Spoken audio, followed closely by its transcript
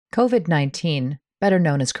COVID-19, better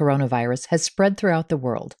known as coronavirus, has spread throughout the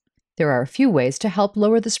world. There are a few ways to help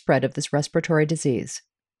lower the spread of this respiratory disease.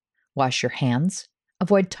 Wash your hands.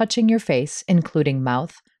 Avoid touching your face, including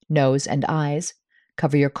mouth, nose, and eyes.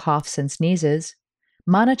 Cover your coughs and sneezes.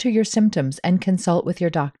 Monitor your symptoms and consult with your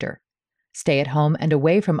doctor. Stay at home and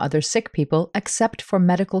away from other sick people except for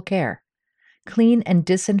medical care. Clean and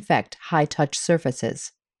disinfect high-touch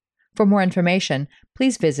surfaces. For more information,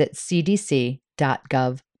 please visit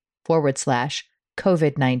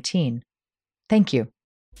cdc.gov/COVID-19. Thank you.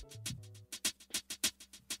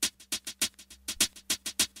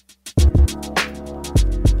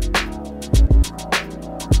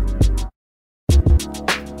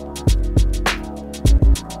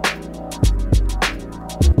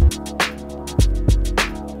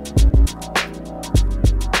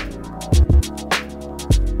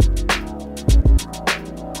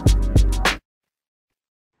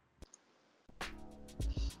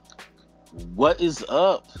 What is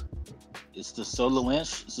up? It's the Solo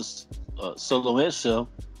Ant. It's the Solo Ant show.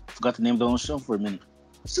 Forgot the name of the own show for a minute.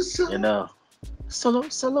 Solo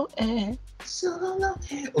Ant. Oh,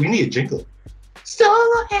 you need a jingle.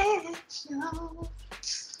 Solo Ant show.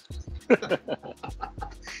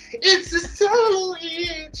 It's the Solo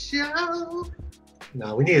Ant show.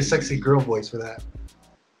 No, we need a sexy girl voice for that.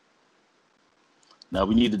 Now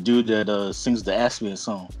we need the dude that sings the Ask Me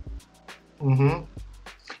song. Mm-hmm.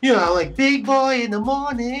 You know, like big boy in the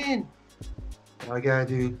morning. All I gotta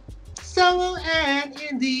do Solo and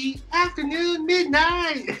in the afternoon,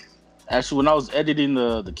 midnight. Actually, when I was editing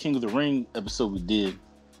the King of the Ring episode we did,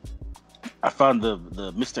 I found the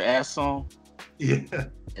Mr. Ass song. Yeah.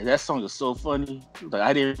 And that song is so funny. Like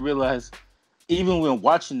I didn't realize, even when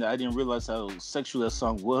watching it, I didn't realize how sexual that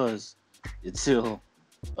song was until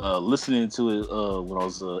listening to it when I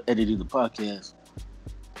was editing the podcast.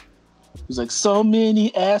 He's like, so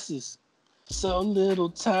many asses, so little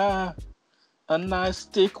time, a nice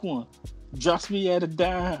thick one, drops me at a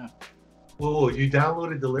dime. Whoa, you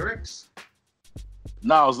downloaded the lyrics?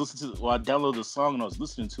 No, I was listening to. Well, I downloaded the song and I was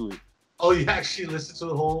listening to it. Oh, you actually listened to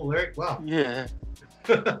the whole lyric? Wow. Yeah.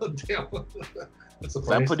 Damn. That's a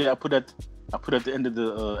funny. I put at the end of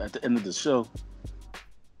the show.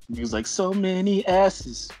 He was like, so many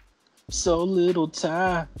asses, so little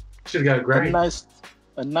time. Should have got a Grammy.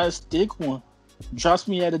 A nice thick one, drops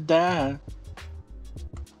me at a dime.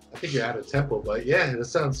 I think you're out of tempo, but yeah, that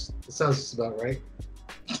sounds about right.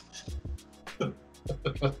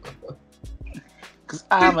 Cause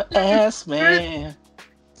I'm an ass man.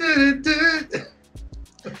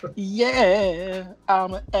 Yeah,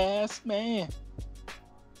 I'm an ass man.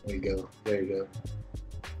 There you go.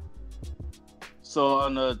 So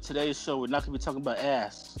on today's show, we're not gonna be talking about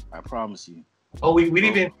ass. I promise you. Oh, we didn't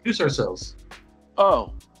even introduce ourselves.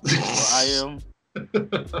 Oh, well,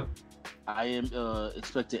 I am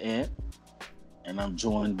Inspector Ant, and I'm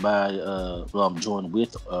joined by I'm joined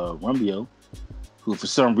with Romeo, who for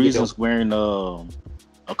some reason is wearing a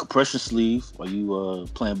compression sleeve. Are you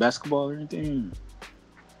playing basketball or anything?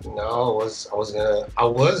 No, I was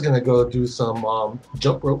gonna go do some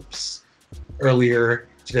jump ropes earlier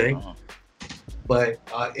today, but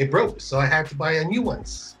it broke, so I had to buy new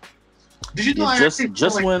ones. Did you know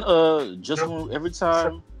when every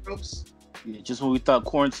time just when we thought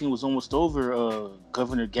quarantine was almost over,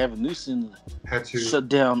 Governor Gavin Newsom had to shut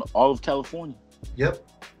down all of California. Yep.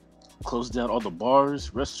 Closed down all the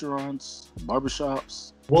bars, restaurants,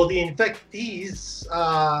 barbershops. Well, the infectees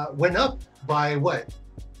went up by what?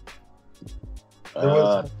 There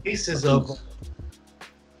was cases of.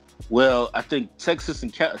 Well, I think Texas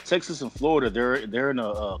and Florida, they're in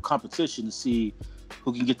a competition to see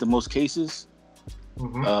who can get the most cases.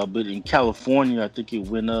 Mm-hmm. But in California, I think it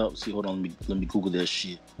went up. See, hold on, let me Google that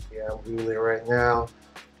shit. Yeah, I'm Googling right now.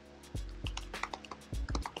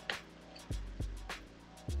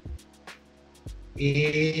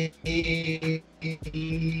 I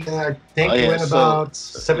think it went about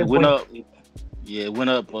 7. It went up. Yeah, it went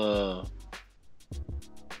up.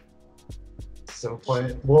 7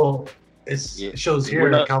 point. Well, it shows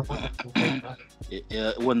here in California.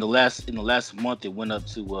 In the last month, it went up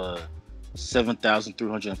to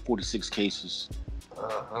 7,346 cases.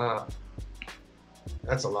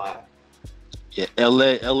 That's a lot. Yeah,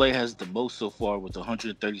 LA has the most so far with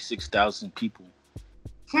 136,000 people.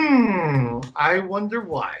 I wonder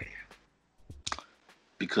why.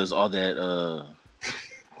 Because all that.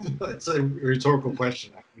 It's a rhetorical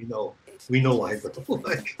question. We know why, but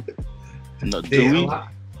like. No, do we?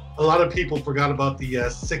 A lot of people forgot about the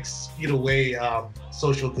 6 feet away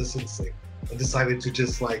social distancing and decided to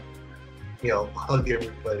just hug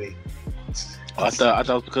everybody. I thought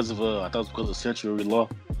it was because of sanctuary law.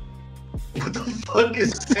 What the fuck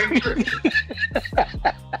is Tanker?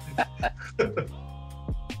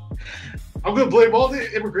 I'm gonna blame all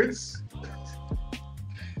the immigrants.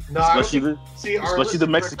 No, especially the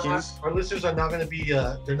Mexicans. Our listeners are not gonna be.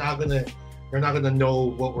 They're not gonna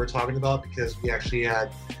know what we're talking about because we actually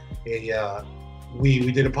had a.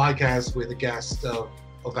 We did a podcast with a guest of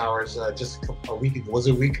ours just a week ago. Was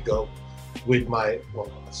it a week ago? With my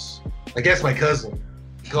I guess my cousin.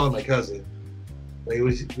 Call him my cousin.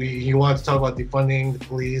 He wanted to talk about defunding the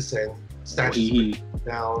police and statutes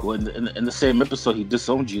down. Well, in the same episode, he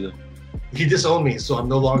disowned you though. He disowned me, so I'm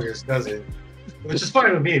no longer his cousin, which is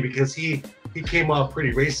fine with me because he came off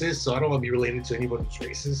pretty racist, so I don't want to be related to anyone who's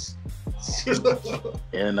racist.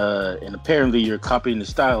 and apparently you're copying the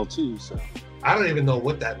style too. So I don't even know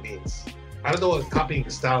what that means. I don't know what copying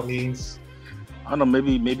the style means. I don't know.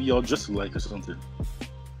 Maybe y'all just alike or something.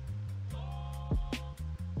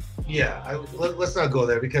 Yeah, let's not go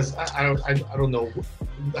there because I don't know.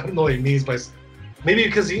 I don't know what he means by. Maybe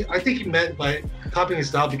because I think he meant by copying his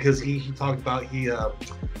style because he talked about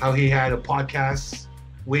how he had a podcast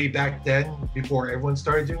way back then before everyone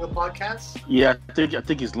started doing a podcast. Yeah, I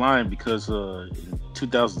think he's lying because in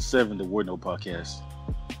 2007 there were no podcasts.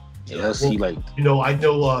 Unless he like. I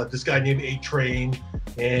know this guy named A Train,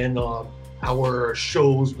 and our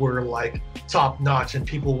shows were like top notch, and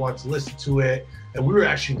people wanted to listen to it, and we were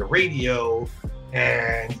actually in the radio,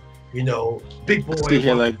 and Big Boy. He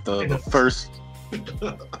had like the first.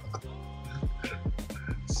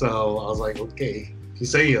 So I was like, okay, if you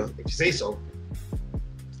say so.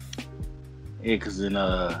 Yeah, because then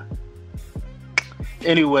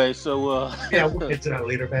anyway, so yeah, we'll get to that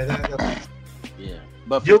later, man. Yeah,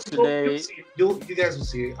 but for today, you guys will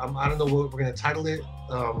see it. I don't know what we're gonna title it,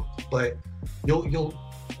 but you'll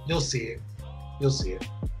see it. You'll see it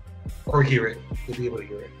or hear it. You'll be able to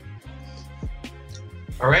hear it.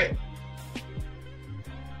 All right.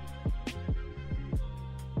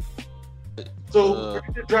 So we're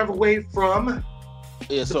gonna drive away from.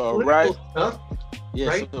 Yeah. So all right. Stuff, yeah.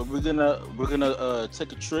 Right? So we're gonna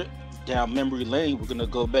take a trip down memory lane. We're gonna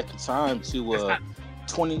go back in time to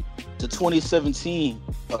 2017.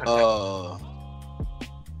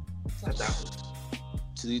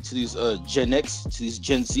 To these Gen X, to these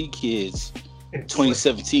Gen Z kids.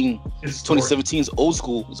 2017. 2017's old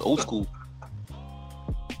school. It's old school.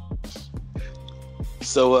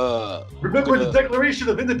 So remember the Declaration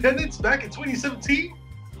of Independence back in 2017?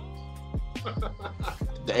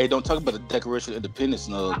 Hey, don't talk about the Declaration of Independence.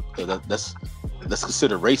 No, that's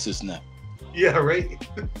considered racist now. Yeah, right.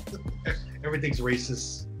 Everything's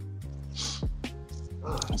racist.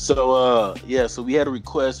 So so we had a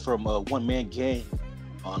request from One Man Gang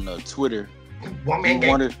on Twitter. One Man Gang.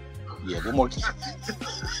 One more.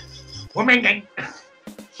 One Man Gang.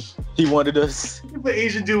 He wanted us. The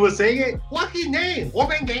Asian dude was saying it. What's his name? One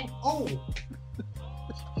Man Gang. Oh.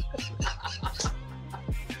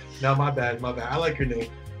 No, my bad. I like your name.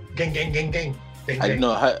 Gang, gang, gang, gang. Gang, I gang.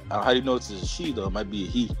 know how do you know it's a she though? It might be a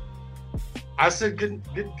he. I said good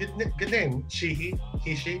name. She, he,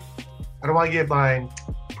 she. I don't want to get my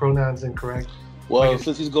pronouns incorrect. Well,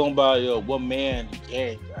 since he's going by One Man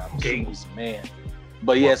Gang, I'm assuming he's a man.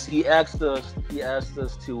 But yes, he asked us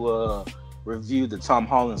to review the Tom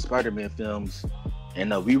Holland Spider-Man films,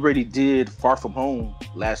 and we already did Far From Home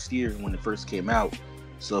last year when it first came out.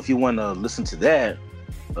 So if you want to listen to that,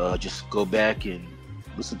 just go back and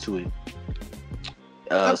listen to it.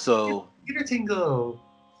 So Peter Tingle.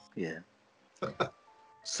 Yeah.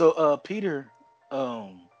 So Peter,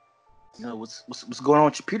 what's going on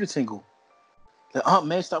with your Peter Tingle? Like, Aunt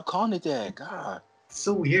May, stop calling it that. God,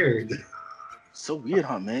 so weird. So weird,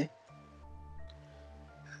 huh, man?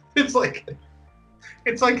 It's like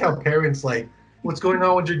how parents like, what's going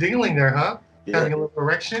on with your dingling there, huh? Yeah. Having a little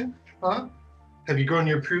erection, huh? Have you grown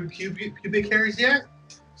your pubic hairs yet?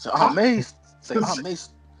 So Aunt May, Aunt May,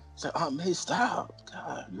 stop.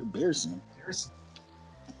 God, you're embarrassing.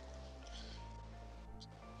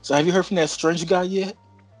 So have you heard from that strange guy yet?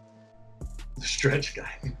 The stretch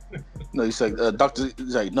guy. No, he's like Doctor.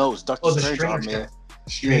 He's like, no, it's Doctor Strange, Aunt May.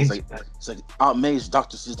 Strange. Yeah, it's like Aunt May's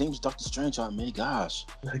Doctor. His name's Doctor Strange, Aunt May. Gosh.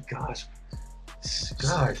 Gosh.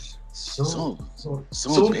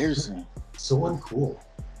 So embarrassing. So uncool.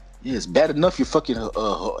 Yeah, it's bad enough you're fucking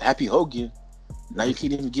Happy Hogan. Now you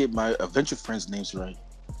can't even get my Adventure Friends names right.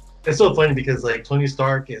 It's so funny because like Tony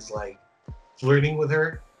Stark is like flirting with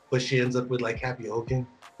her, but she ends up with like Happy Hogan.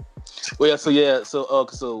 Well, so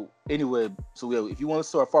anyway, if you want to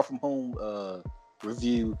start Far From Home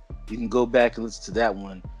review, you can go back and listen to that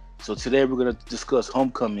one. So today we're gonna discuss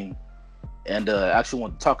Homecoming, and I actually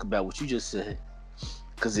want to talk about what you just said.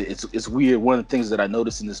 because it's weird. One of the things that I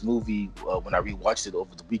noticed in this movie when I rewatched it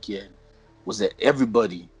over the weekend was that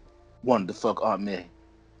everybody wanted to fuck Aunt May.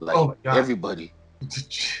 Like Oh my God. everybody.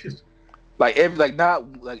 Not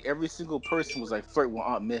every single person was like flirting with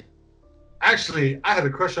Aunt May. Actually, I had a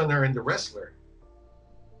crush on her in The Wrestler.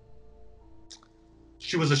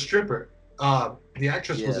 She was a stripper. The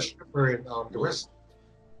actress was a stripper in The Wrestler.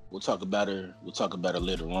 We'll talk about her. We'll talk about her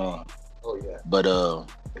later on. Oh yeah. But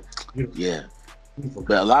Beautiful. yeah. Beautiful.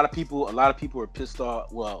 But a lot of people are pissed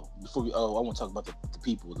off. Well, before I want to talk about the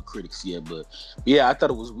people, the critics. Yeah, but yeah, I thought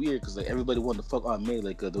it was weird because like everybody wanted to fuck Aunt May.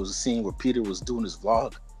 Like there was a scene where Peter was doing his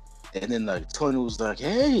vlog, and then like Tony was like,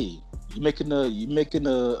 "Hey, you making a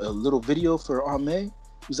little video for Aunt May?"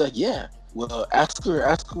 He's like, "Yeah." Well, ask her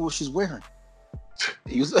what she's wearing.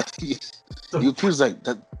 He was like, Peter's like,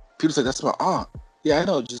 "That's my aunt." Yeah, I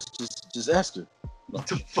know. Just ask her. What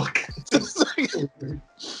the fuck?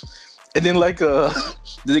 And then like then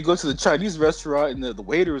they go to the Chinese restaurant and the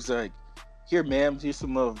waiter was like, "Here, ma'am, here's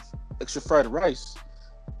some extra fried rice."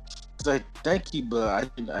 He's like, "Thank you, but I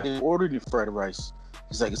didn't order any fried rice."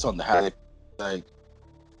 He's like, "It's on the high." Like,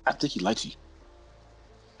 I think he likes you.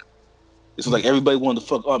 It's like everybody wanted to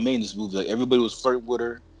fuck Aunt May in this movie. Like everybody was flirting with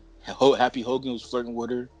her. Happy Hogan was flirting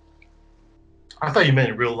with her. I thought you meant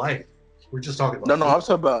in real life. We're just talking about. No, I'm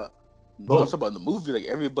talking about. No, I'm talking about in the movie. Like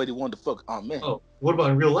everybody wanted to fuck Aunt May. Oh, what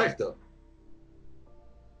about in real life though?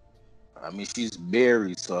 I mean, she's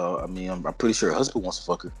married, so I mean, I'm pretty sure her husband wants to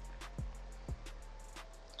fuck her.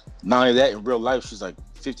 Not only that, in real life, she's like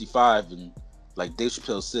 55, and like Dave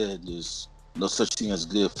Chappelle said, there's no such thing as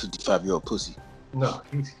good 55-year-old pussy. No,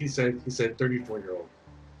 he said 34-year-old.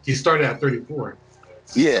 He started at 34.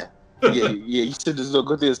 Yeah. You said there's no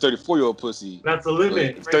good thing as 34-year-old pussy. That's the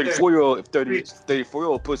limit. If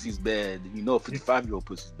 34-year-old pussy's bad, then you know 55-year-old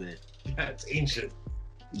pussy's bad. Yeah, it's ancient.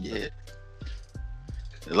 Yeah.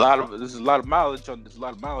 There's a lot of mileage on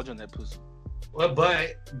that pussy. Well,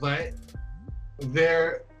 but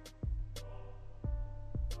there,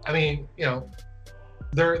 I mean, you know,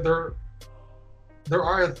 there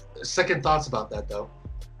are second thoughts about that though.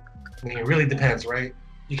 I mean, it really depends, right?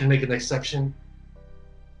 You can make an exception.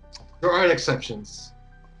 There are exceptions.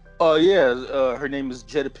 Oh yeah, her name is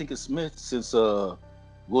Jada Pinkett Smith. Since Will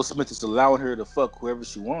Smith is allowing her to fuck whoever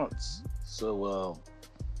she wants, so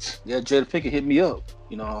yeah, Jada Pinkett hit me up.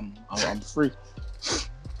 You know, I'm free.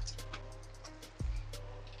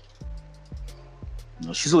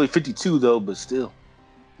 No, she's only 52 though, but still,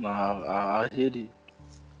 I hit it.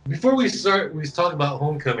 Before we talk about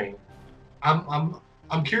Homecoming. I'm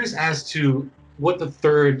curious as to what the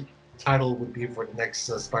third title would be for the next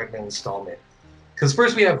Spider-Man installment. Because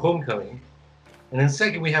first we have Homecoming, and then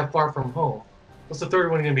second we have Far From Home. What's the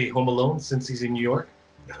third one going to be? Home Alone, since he's in New York?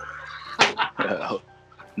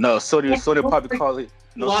 No, Sony probably call it.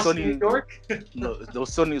 No, Lost Sony. New York? No,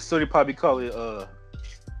 Sony probably call it.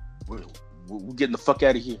 We're getting the fuck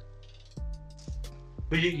out of here.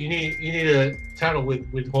 But you need a title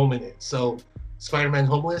with home in it. So Spider-Man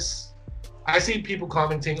Homeless. I see people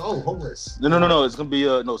commenting, "Oh, homeless." No. It's gonna be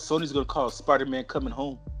Sony's gonna call it Spider-Man Coming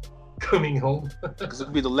Home. Coming home. Because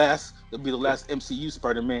it'll be the last MCU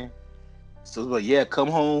Spider-Man. So like, yeah, come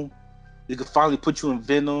home. They could finally put you in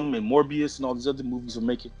Venom and Morbius and all these other movies we're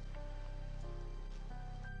making.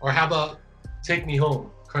 Or how about Take Me Home,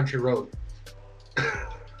 Country Road?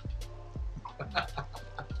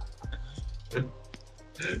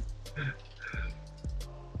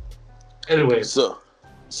 Anyway, so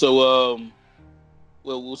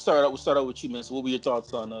well, we'll start out with you, man. So what were your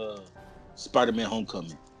thoughts on Spider-Man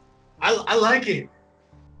Homecoming? I like it.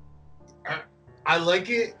 I like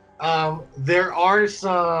it. There are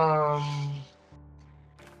some.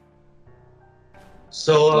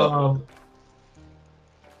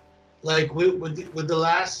 Like with the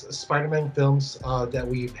last Spider-Man films that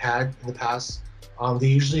we've had in the past, they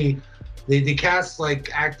usually they cast like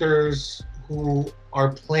actors who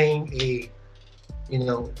are playing a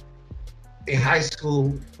high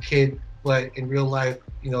school kid, but in real life,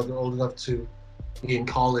 they're old enough to be in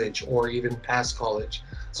college or even past college.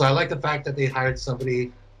 So I like the fact that they hired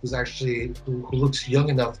somebody who's actually who looks young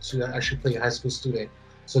enough to actually play a high school student.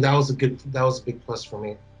 So that was a big plus for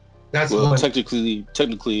me. That's technically,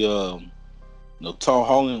 Tom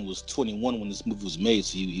Holland was 21 when this movie was made,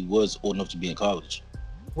 so he was old enough to be in college.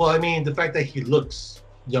 Well, I mean, the fact that he looks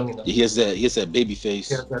young enough. He has that baby face.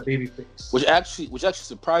 He has that baby face. Which actually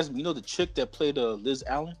surprised me. You know the chick that played Liz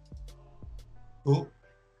Allen? Who?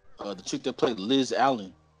 The chick that played Liz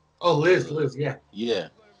Allen. Oh, Liz, yeah. Yeah.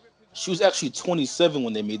 She was actually 27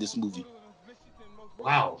 when they made this movie.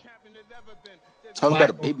 Wow. Talking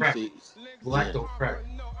about a baby face. Black don't crack.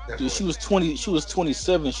 Dude, she definitely. was 20. She was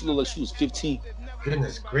 27. She looked like she was 15.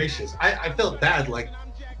 Goodness gracious, I felt bad like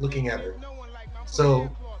looking at her. So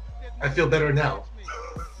I feel better now.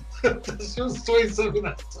 She was 27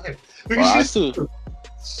 at the time because I still,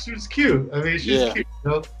 she was cute. I mean, she's yeah. cute.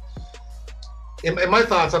 You know? In my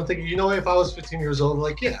thoughts, I'm thinking, if I was 15 years old,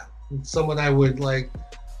 like, yeah, someone I would like,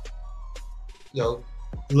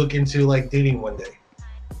 look into like dating one day.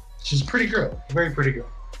 She's a pretty girl, very pretty girl.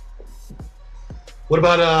 What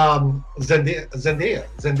about Zendaya?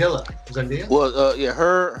 Well, yeah,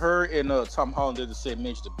 her and Tom Holland, they're the same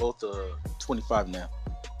age. They're both 25 now.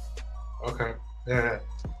 Okay. Yeah.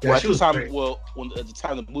 Well, at she the was time, great. at the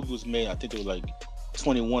time the movie was made, I think they were like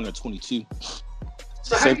 21 or 22.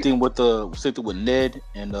 So Same thing with Ned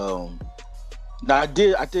and now I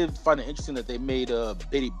did find it interesting that they made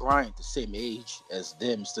Betty Bryant the same age as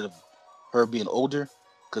them instead of her being older,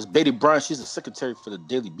 because Betty Bryant, she's a secretary for the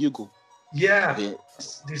Daily Bugle. Yeah, But,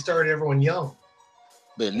 they started everyone young.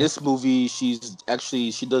 but in this movie, she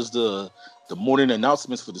does the morning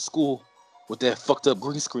announcements for the school with that fucked up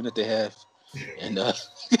green screen that they have. And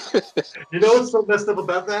You know what's so messed up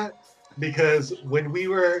about that? Because when we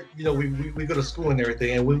were, we go to school and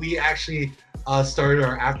everything, and when we actually started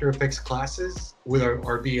our After Effects classes with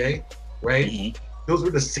our BA, right? Mhm. Those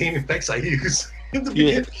were the same effects I used in the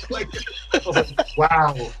Yeah. beginning. Like, I was like,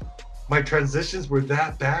 wow, my transitions were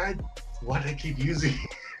that bad. Why did I keep using?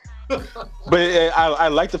 But I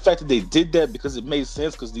like the fact that they did that because it made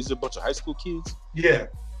sense, because these are a bunch of high school kids. Yeah.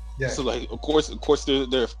 So like, of course,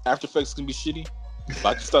 their After Effects can be shitty. But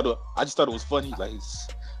I just thought it was funny. Like, it's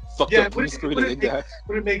fucked up green screen.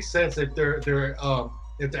 Would it make sense if their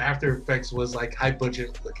if the After Effects was like high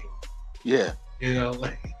budget looking? Yeah.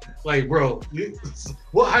 Like bro,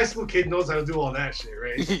 what high school kid knows how to do all that shit,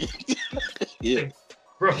 right? Yeah.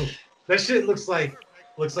 Bro, that shit looks like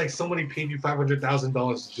somebody paid you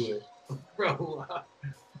 $500,000 to do it, bro.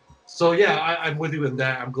 So yeah, I'm with you in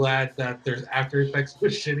that. I'm glad that there's After Effects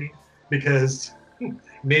was shitty, because it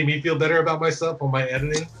made me feel better about myself on my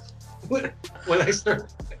editing. When I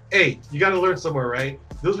start, hey, you got to learn somewhere, right?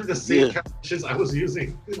 Those were the same calculations I was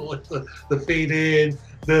using, like the fade in,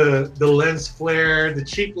 the lens flare, the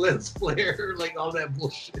cheap lens flare, like all that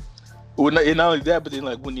bullshit. Well, and not only that, but then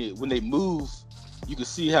like when they move, you can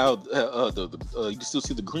see how you can still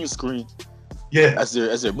see the green screen. Yeah. As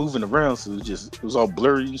they're moving around, so it was all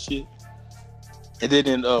blurry and shit. And then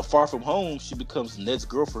in Far From Home, she becomes Ned's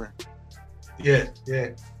girlfriend. Yeah.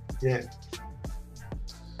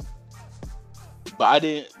 But I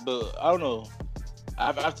don't know.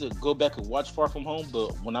 I have to go back and watch Far From Home.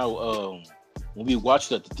 But when we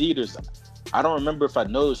watched it at the theaters, I don't remember if I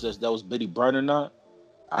noticed that was Betty Bryant or not.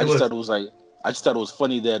 I just thought it was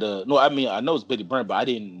funny that no, I mean, I know it's Betty Bryant, but I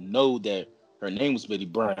didn't know that her name was Betty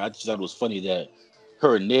Bryant. I just thought it was funny that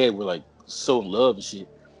her and Ned were like so in love and shit.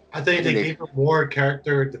 I think they gave her more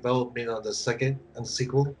character development on the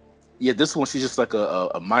sequel. Yeah, this one she's just like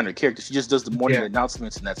a minor character. She just does the morning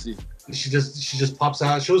announcements and that's it. She just pops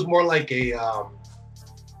out. She was more like a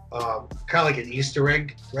kind of like an Easter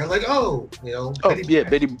egg, right? Like,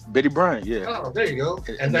 Betty Bryant, yeah. Oh, there you go.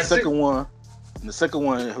 And the second one,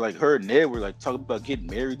 like her and Ned were like talking about getting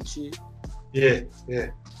married and shit. Yeah.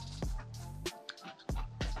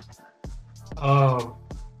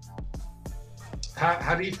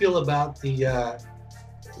 How do you feel about the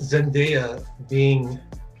Zendaya being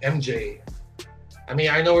MJ? I mean,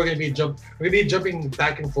 I know we're gonna be jumping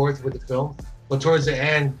back and forth with the film, but towards the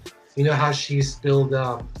end, you know how she stated,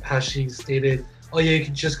 "Oh yeah, you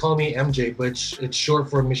can just call me MJ, but it's short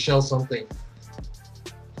for Michelle something."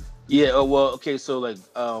 Yeah. Well, okay. So like,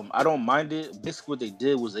 I don't mind it. Basically, what they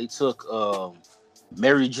did was they took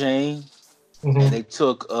Mary Jane and they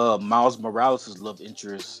took Miles Morales' love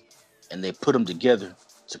interest, and they put them together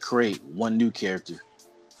to create one new character.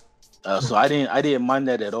 So I didn't mind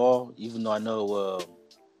that at all, even though I know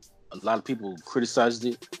a lot of people criticized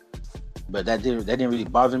it, but that didn't really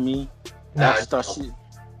bother me. I thought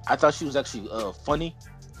she was actually funny.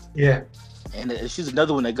 Yeah. And she's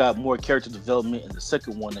another one that got more character development in the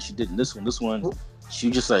second one than she did in this one. This one, she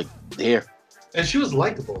was just like there. And she was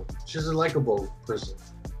likable. She's a likable person.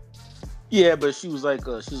 Yeah, but she was like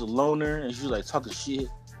she's a loner and she was like talking shit.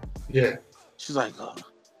 Yeah. She's like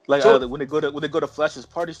when they go to Flash's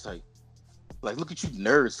party site, like, look at you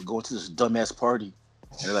nerds going to this dumbass party.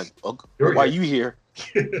 And they're like, oh, why are you here?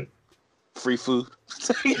 Free food.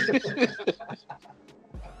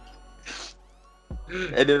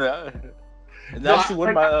 And then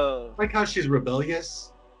like how she's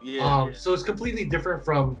rebellious. Yeah. So it's completely different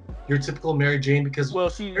from your typical Mary Jane, because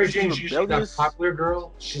Mary Jane's usually that popular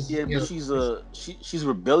girl. She's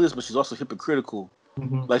rebellious, but she's also hypocritical.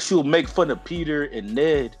 Like she'll make fun of Peter and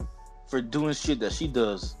Ned for doing shit that she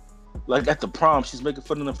does. Like at the prom, she's making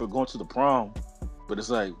fun of them for going to the prom. But it's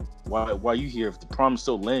like, why you here if the prom is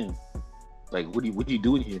so lame? Like, what are you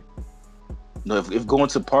doing here? No, if going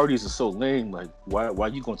to parties is so lame, like why are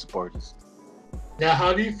you going to parties? Now,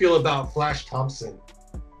 how do you feel about Flash Thompson?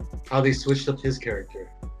 How they switched up his character?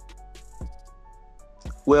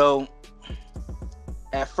 Well,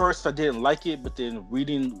 at first I didn't like it, but then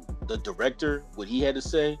reading the director, what he had to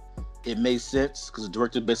say, it made sense because the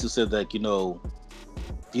director basically said like,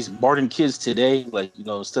 these modern kids today, like,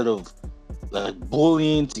 instead of like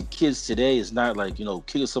bullying to kids today, it's not like,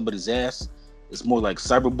 kicking somebody's ass. It's more like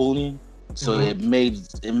cyberbullying. So it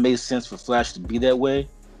made sense for Flash to be that way.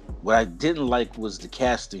 What I didn't like was the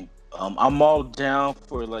casting. I'm all down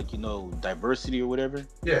for like, diversity or whatever.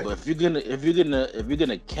 Yeah. But if you're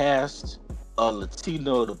gonna cast a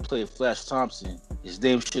Latino to play Flash Thompson, his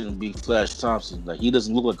name shouldn't be Flash Thompson. Like, he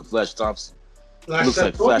doesn't look like a Flash Thompson. He looks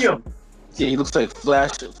like Flash. Yeah, he looks like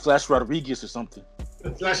Flash Rodriguez or something.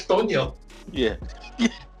 Flash Tonio. Yeah.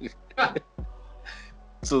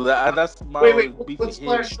 So that's my wait. What's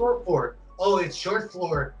Flash short for? Oh, it's short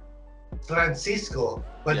for Francisco.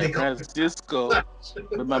 But yeah, they call Francisco.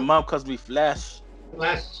 But my mom calls me Flash.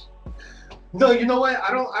 Flash. No, you know what?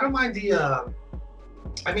 I don't mind the.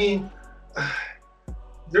 I mean,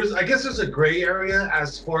 I guess there's a gray area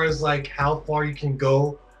as far as like how far you can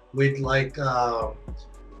go with like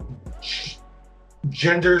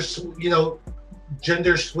gender switching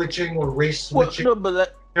or race switching. Well, no,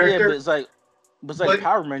 but it's like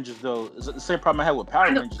Power Rangers though. It's the same problem I had with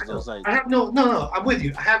Power Rangers. Though. It's like I have no. I'm with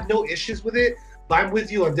you. I have no issues with it, but I'm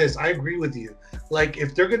with you on this. I agree with you. Like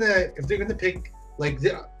if they're gonna pick like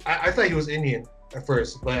I thought he was Indian at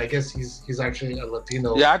first, but I guess he's actually a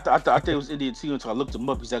Latino. Yeah, I thought he was Indian too until I looked him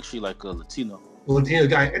up. He's actually like a Latino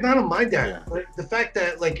guy, and I don't mind that. Yeah. But the fact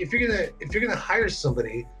that like if you're gonna hire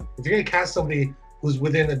somebody, if you're gonna cast somebody who's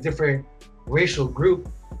within a different racial group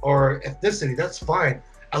or ethnicity, that's fine.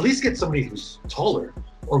 At least get somebody who's taller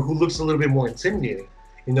or who looks a little bit more intimidating.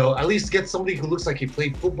 At least get somebody who looks like he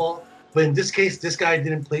played football. But in this case, this guy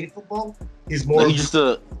didn't play football. He's more. Like he's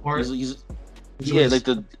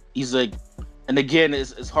like, and again,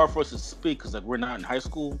 it's hard for us to speak because like we're not in high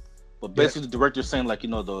school. But basically, the director's saying like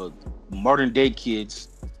the modern day kids,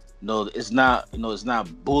 it's not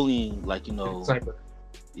bullying like cyber.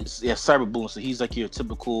 It's cyberbullying. So he's like your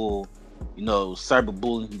typical,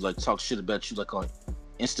 cyberbullying who like talks shit about you like on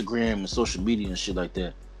Instagram and social media and shit like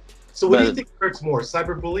that. So what do you think hurts more,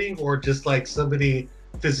 cyberbullying or just like somebody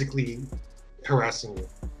physically harassing you?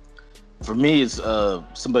 For me, it's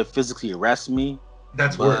somebody physically harassing me.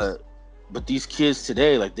 That's worse. But these kids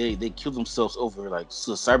today, like they kill themselves over like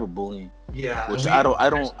cyberbullying. Yeah. Which I don't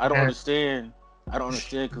understand. I don't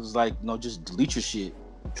understand because like just delete your shit.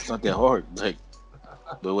 It's not that hard. Like,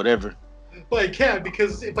 but whatever. But I can't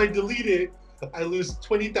because if I delete it, I lose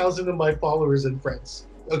 20,000 of my followers and friends.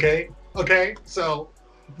 Okay. So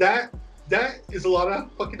that is a lot of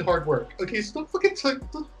fucking hard work. Okay, so don't fucking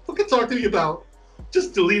talk to me about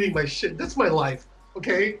just deleting my shit. That's my life.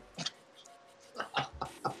 Okay.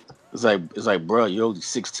 It's like, bro, you're only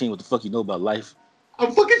 16. What the fuck you know about life?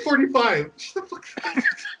 I'm fucking 45. Shut the fuck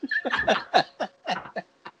up.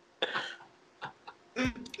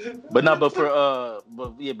 But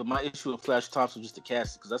my issue with Flash Thompson was just the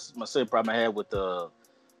casting, because that's my same problem I had with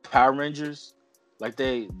Power Rangers. Like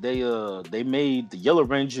they made the Yellow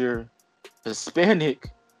Ranger Hispanic,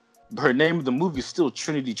 but her name of the movie is still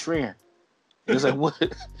Trinity Tran. And it's like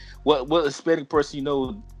what Hispanic person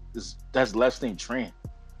that's the last name Tran?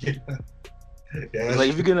 Yeah. It's like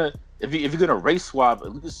if you're gonna race swap,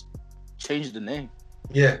 at least change the name.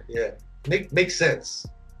 Yeah. Makes sense.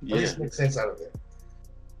 Yeah. At least make sense out of it.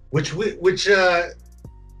 Which I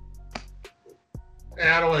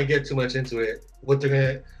don't want to get too much into it. What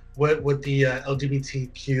the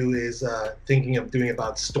LGBTQ is thinking of doing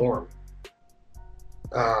about Storm.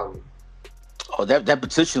 That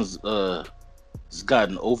petition's has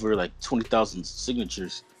gotten over like 20,000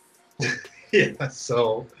 signatures. Yeah,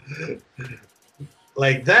 so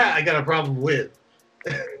like that I got a problem with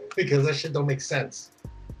because that shit don't make sense.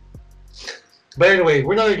 But anyway,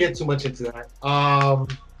 we're not gonna get too much into that.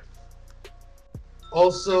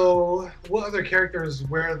 Also, what other characters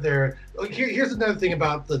were there? Oh, here's another thing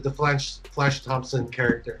about the Flash Thompson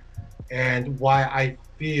character and why I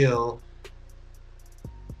feel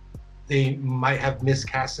they might have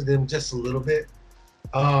miscasted him just a little bit.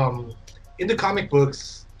 In the comic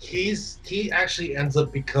books, he actually ends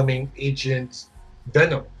up becoming Agent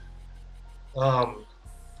Venom. But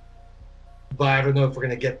I don't know if we're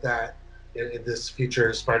gonna get that in this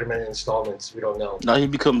future Spider-Man installments. We don't know. Now he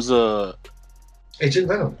becomes Agent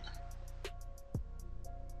Venom.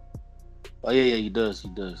 Oh yeah, he does.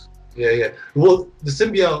 Yeah. Well, the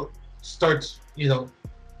symbiote starts,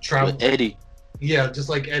 traveling. With Eddie. Yeah, just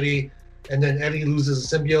like Eddie, and then Eddie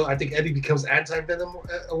loses a symbiote. I think Eddie becomes anti-Venom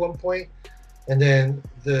at one point, and then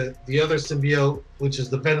the other symbiote, which is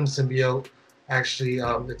the Venom symbiote, actually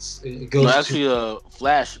it goes. No, actually,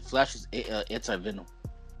 Flash is anti-Venom.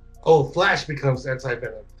 Oh, Flash becomes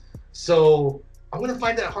anti-Venom. So I'm gonna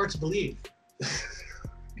find that hard to believe,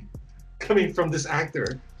 coming from this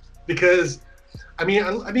actor, because I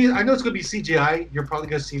know it's gonna be CGI. You're probably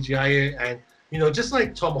gonna CGI it, and just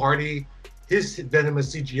like Tom Hardy, his Venom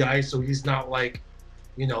is CGI, so he's not like,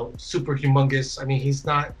 super humongous. I mean, he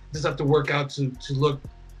doesn't have to work out to look,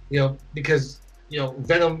 because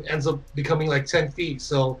Venom ends up becoming like 10 feet.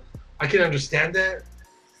 So I can understand that,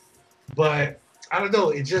 but I don't know.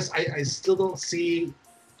 It just I still don't see.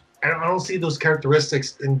 I don't see those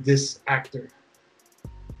characteristics in this actor.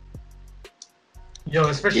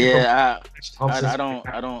 Especially I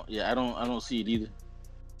don't see it either.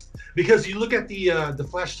 Because you look at the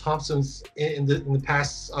Flash Thompsons in the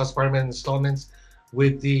past Spider-Man installments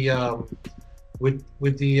with the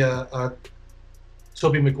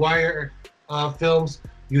Tobey Maguire films.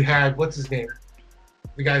 You had, what's his name,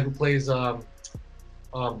 the guy who plays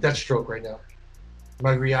Deathstroke right now,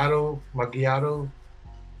 Maggiato.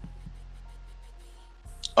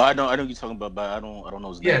 Oh, I know what you're talking about, but I don't know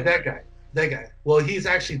his name. Yeah, that guy. Well, he's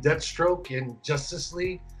actually Deathstroke in Justice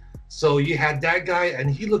League. So you had that guy, and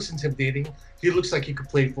he looks intimidating. He looks like he could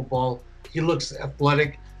play football. He looks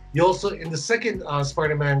athletic. You also, in the second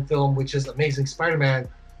Spider-Man film, which is Amazing Spider-Man,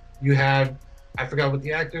 you had, I forgot what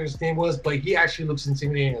the actor's name was, but he actually looks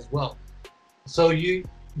intimidating as well. So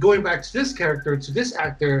going back to this character, to this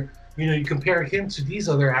actor, you compare him to these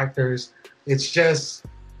other actors, it's just...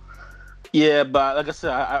 Yeah, but like I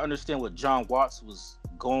said, I understand what John Watts was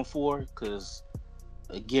going for, because,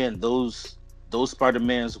 again, those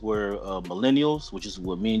Spider-Mans were millennials, which is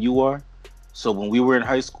what me and you are. So when we were in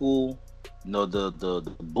high school,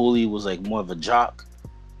 the bully was like more of a jock.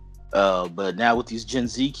 But now with these Gen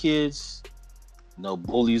Z kids,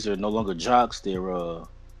 bullies are no longer jocks. They're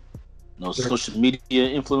social media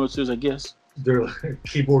influencers, I guess. They're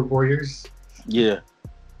keyboard warriors. Yeah.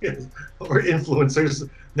 Or influencers.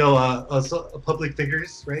 No, public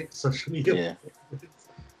figures, right? Social media. Yeah.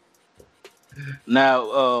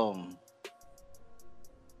 Now,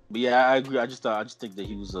 but yeah, I agree. I just think that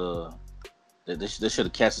he was that they should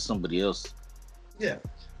have casted somebody else. Yeah,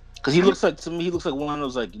 because he looks like one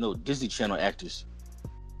of those Disney Channel actors.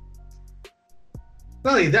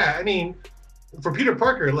 Not only that, I mean, for Peter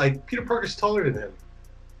Parker, Peter Parker's taller than him,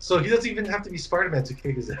 so he doesn't even have to be Spider-Man to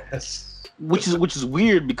kick his ass. Which is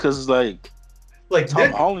weird because like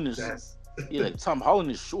Tom Holland is Tom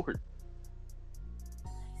Holland is short.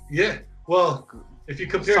 Yeah, well, if you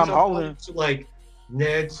compare Tom Holland to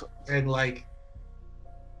Ned and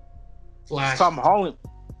Flash. Tom Holland's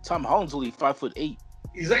only 5'8".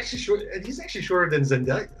 He's actually short, and he's actually shorter than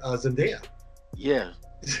Zendaya. Yeah.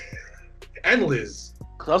 And Liz.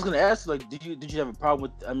 Cause I was gonna ask, did you have a problem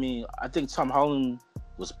with? I mean, I think Tom Holland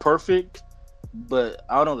was perfect, but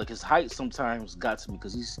I don't know, his height sometimes got to me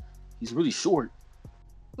because he's really short.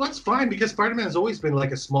 Well, that's fine because Spider-Man's always been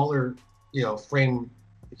a smaller, frame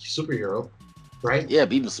superhero. Right? Yeah,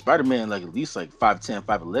 but even Spider-Man, at least 5'10",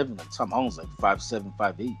 5'11". Tom Holland's 5'7",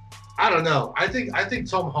 5'8". I don't know. I think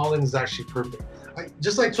Tom Holland is actually perfect.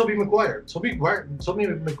 Just like Tobey Maguire. Tobey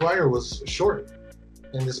Maguire was short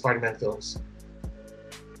in the Spider-Man films.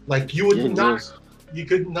 You would not, you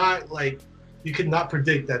could not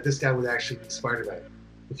predict that this guy would actually be Spider-Man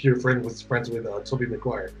if your friend was friends with Tobey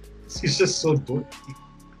Maguire. He's just so dorky.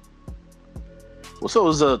 Well, so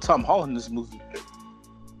was Tom Holland in this movie.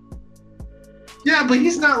 Yeah, but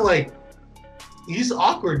he's not he's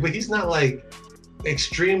awkward, but he's not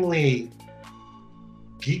extremely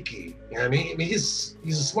geeky. You know what I mean? He's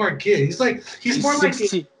a smart kid. He's more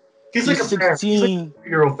 16. He's like a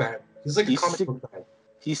 16-year-old fan. He's like a comic book fan.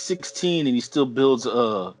 He's 16 and he still builds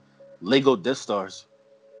Lego Death Stars.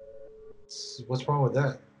 What's wrong with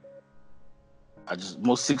that?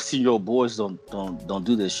 Most 16-year-old boys don't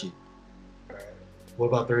do this shit. Right. What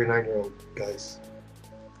about 39-year-old guys?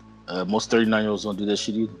 Most 39-year-olds don't do that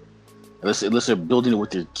shit either. Unless they're building it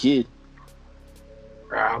with their kid.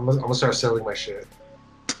 I'm gonna start selling my shit.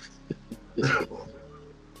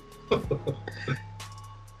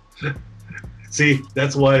 See,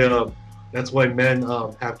 that's why men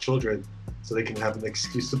have children, so they can have an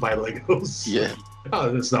excuse to buy Legos. Yeah.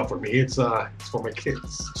 Oh, it's not for me. It's for my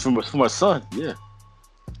kids. It's for my son. Yeah.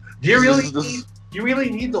 Do you really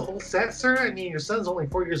need the whole set, sir? I mean, your son's only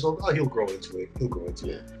 4 years old. Oh, he'll grow into it.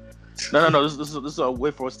 Yeah. No. This is a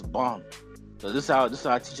way for us to bond. So this is how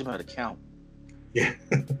I teach him how to count. Yeah.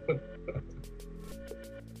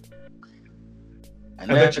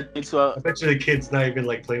 And I then bet you the kid's not even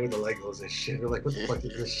like playing with the Legos and shit. They're like, what the fuck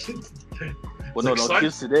is this shit? Well, no,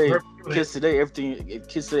 kids today,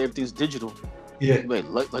 everything's digital. Yeah. Like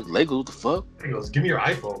Legos, what the fuck? Legos, give me your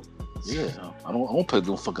iPhone. Yeah, I don't play with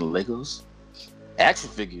no fucking Legos. Action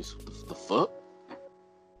figures, the fuck?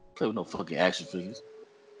 Play with no fucking action figures.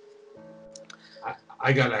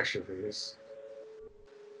 I got action figures.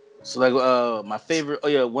 So like, my favorite. Oh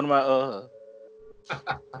yeah, one of my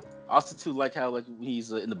also too, like how like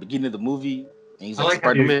he's in the beginning of the movie and he's like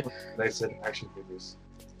Spider-Man. I said action figures.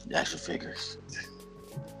 Action figures.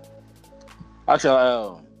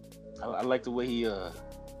 Actually, I like the way he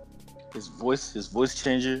his voice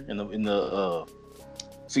changer in the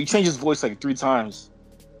so he changed his voice like 3 times.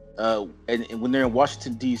 And when they're in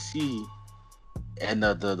Washington D.C. and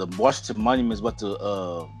the Washington Monument is about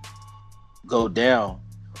to go down.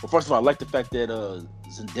 Well, first of all, I like the fact that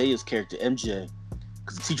Zendaya's character MJ,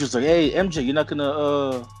 because the teacher's like, "Hey MJ, you're not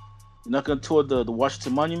gonna tour the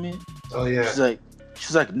Washington Monument?" Oh yeah.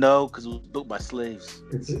 She's like, "No, because it was built by slaves."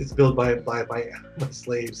 It's built by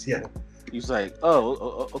slaves. Yeah. He was like,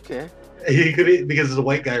 "Oh, okay." He couldn't, because it's a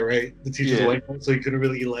white guy, right? The teacher's a white guy, so he couldn't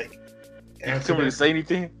really like answer. Couldn't really say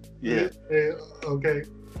anything. Yeah. Okay.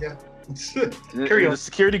 Yeah. Carry on. The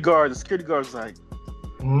security guard was like,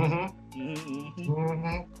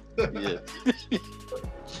 yeah.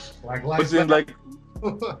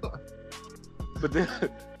 But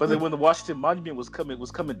then when the Washington Monument was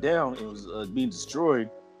coming down, it was being destroyed.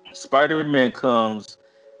 Spider-Man comes.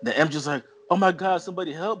 The MJ's like, "Oh my God,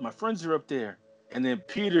 somebody help! My friends are up there." And then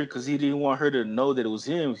Peter, because he didn't want her to know that it was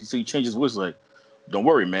him, so he changed his voice like, "Don't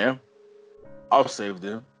worry, man. I'll save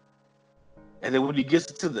them." And then when he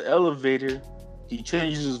gets into the elevator, he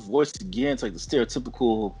changes his voice again to like the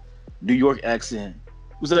stereotypical New York accent.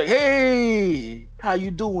 He was like, "Hey, how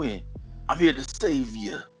you doing? I'm here to save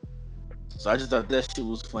you." So I just thought that shit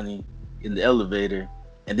was funny in the elevator.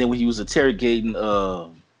 And then when he was interrogating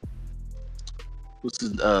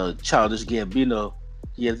Childish Gambino,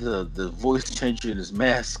 he had the voice changer in his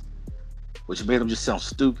mask, which made him just sound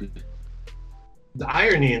stupid. The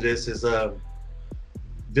irony in this is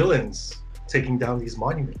villains taking down these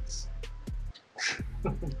monuments.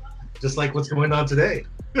 Just like what's going on today.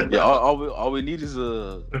 Yeah, all we need is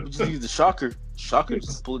we just need the Shocker. Shocker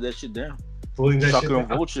just pulling that shit down. Shocker and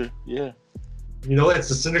Vulture, yeah. You know, it's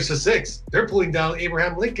the Sinister Six. They're pulling down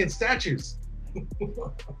Abraham Lincoln statues.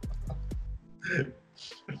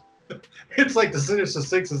 It's like the Sinister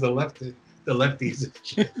Six is the lefties.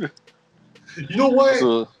 You know what?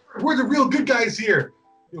 So, we're the real good guys here.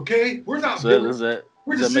 Okay? We're not villains. Does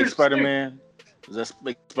that make Spider-Man? Does that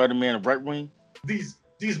make Spider-Man a right wing? These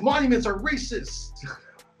monuments are racist.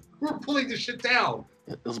 We're pulling this shit down.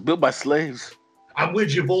 It was built by slaves. I'm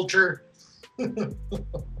with you, Vulture.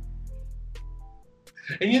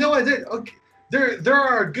 And you know what? There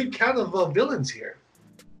are a good count of villains here.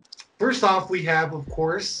 First off, we have, of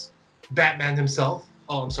course, Batman himself.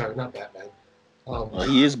 Oh, I'm sorry, not Batman.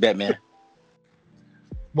 He is Batman.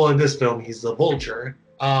 Well, in this film, he's the Vulture.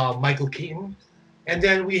 Michael Keaton. And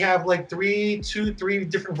then we have like three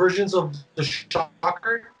different versions of the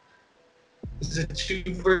Shocker. Is it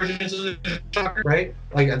 2 versions of the Shocker, right?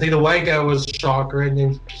 Like I think the white guy was Shocker, and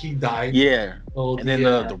then he died. Yeah. And then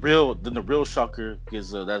the real Shocker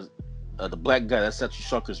is that's the black guy. That's actually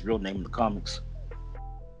Shocker's real name in the comics.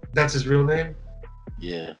 That's his real name?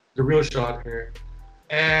 Yeah. The real Shocker.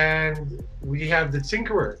 And we have the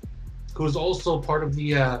Tinkerer, who's also part of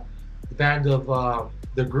the band of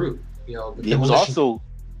the group. You know, it was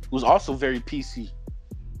also very PC.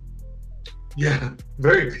 Yeah,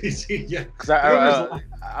 very PC. Yeah, because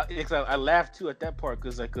I laughed too at that part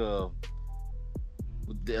because like the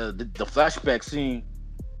flashback scene,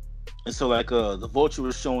 and so like the Vulture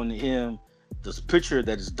was showing him this picture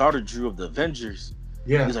that his daughter drew of the Avengers.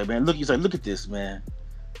 Yeah, he's like, look at this, man,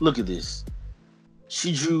 look at this.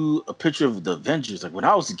 She drew a picture of the Avengers. Like when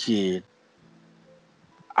I was a kid,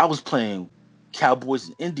 I was playing Cowboys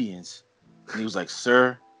and Indians, and he was like,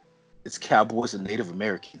 "Sir, it's Cowboys and Native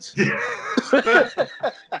Americans."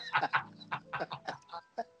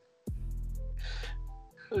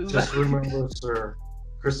 Just remember, sir,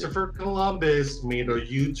 Christopher Columbus made a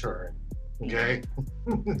U-turn. Okay,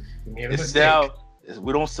 it's now.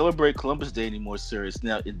 We don't celebrate Columbus Day anymore, sir. It's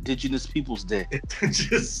now Indigenous Peoples Day.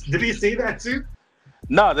 Did he say that too?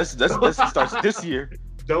 No, that starts this year.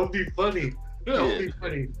 Don't be funny. Don't be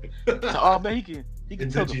funny. Oh man, He can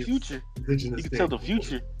tell the Indigenous- future. Indigenous He can tell thing. the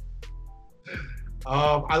future.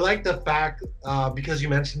 I like the fact, because you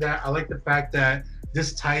mentioned that, I like the fact that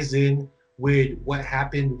this ties in with what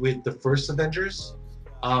happened with the first Avengers,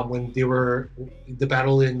 when they were the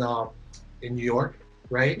battle in New York,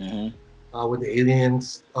 right? Mm-hmm. With the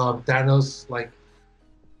aliens, Thanos, like,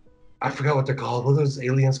 I forgot what they're called. What are those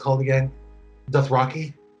aliens called again?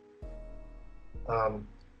 Dothraki?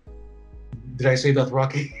 Did I say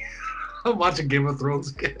Dothraki? I'm watching Game of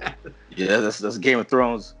Thrones again. Yeah, that's Game of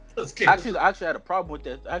Thrones. That's Game of Actually, I actually had a problem with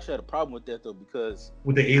that. I actually had a problem with that though because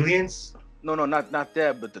with the aliens? no, not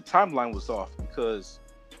that, but the timeline was off because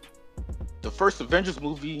the first Avengers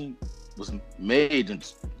movie was made in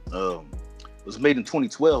 2012.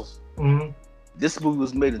 Mm-hmm. This movie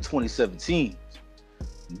was made in 2017.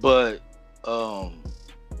 But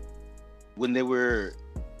when they were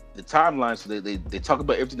the timeline, so they talk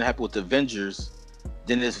about everything that happened with the Avengers,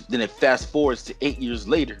 then it fast forwards to 8 years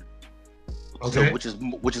later. Okay. So,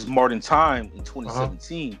 which is modern time in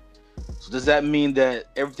 2017. So does that mean that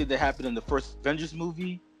everything that happened in the first Avengers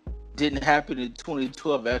movie didn't happen in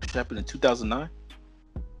 2012? Actually happened in 2009?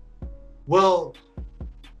 Well,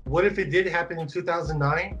 what if it did happen in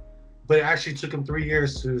 2009, but it actually took them 3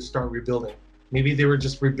 years to start rebuilding? Maybe they were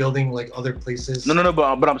just rebuilding like other places. No.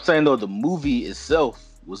 But I'm saying though the movie itself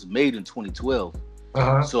was made in 2012.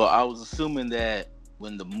 Uh-huh. So I was assuming that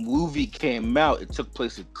when the movie came out, it took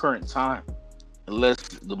place at current time, unless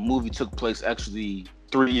the movie took place actually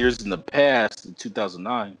 3 years in the past in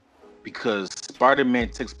 2009, because Spider-Man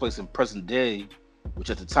takes place in present day, which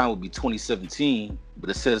at the time would be 2017, but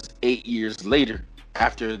it says 8 years later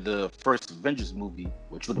after the first Avengers movie,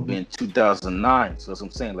 which would have been 2009. So that's what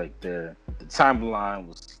I'm saying, like the timeline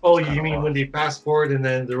was. Oh, was you kinda mean off. when they fast forward and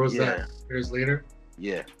then there was Yeah. that years later?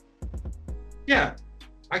 Yeah. Yeah,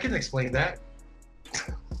 I can explain that.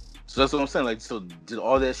 So that's what I'm saying. Like, so did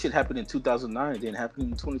all that shit happen in 2009? It didn't happen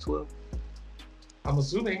in 2012? I'm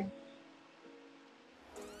assuming.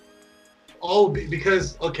 Oh,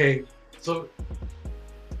 because so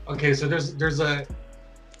there's a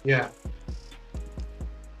yeah.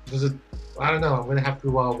 There's a I don't know. I'm gonna have to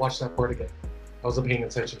watch that part again. I wasn't paying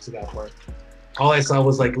attention to that part. All I saw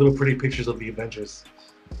was like little pretty pictures of the Avengers.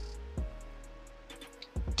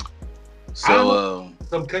 So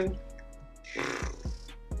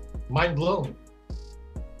Mind blown.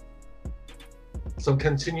 Some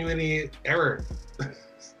continuity error.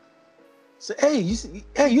 so hey,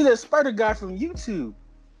 you that Spider guy from YouTube.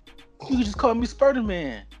 You can just call me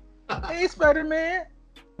Spider-Man. Hey, Spider-Man,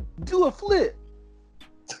 do a flip.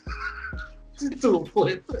 Do a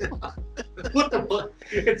flip. What the fuck?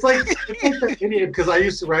 It's like that idiot because I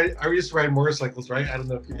used to ride motorcycles, right? I don't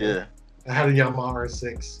know if you know. Yeah. I had a Yamaha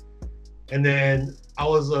R6, and then I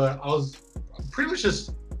was pretty much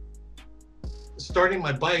just starting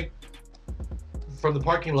my bike from the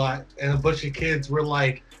parking lot, and a bunch of kids were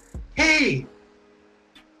like, "Hey,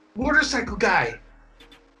 motorcycle guy,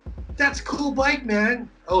 that's a cool bike, man."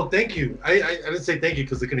 Oh, thank you. I didn't say thank you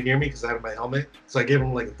because they couldn't hear me because I had my helmet, so I gave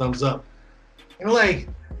them like a thumbs up. And like,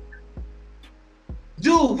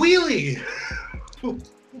 do a wheelie.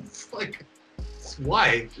 It's like,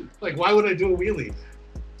 why? Like, why would I do a wheelie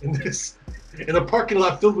in a parking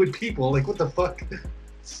lot filled with people? Like, what the fuck?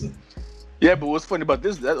 Yeah, but what's funny about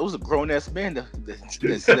this? That was a grown ass man that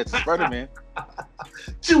said that to Spider-Man.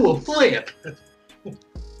 Do a flip.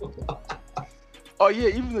 Oh yeah,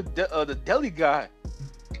 even the deli guy,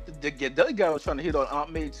 the deli guy was trying to hit on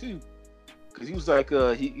Aunt May too, because he was like,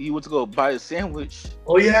 he went to go buy a sandwich.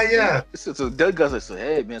 Oh yeah. So the deli guy's like, so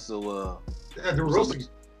hey man, so Yeah, the roasting.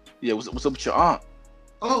 yeah, what's up with your aunt?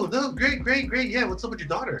 Oh no, great. Yeah, what's up with your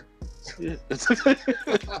daughter? Yeah.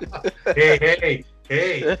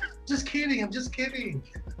 Hey. Just kidding. I'm just kidding.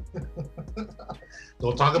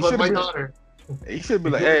 Don't talk about my daughter. He should be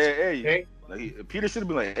like, hey. Like, Peter should have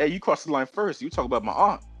been like, hey, you crossed the line first. You talk about my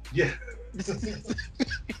aunt. Yeah.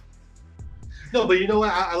 No, but you know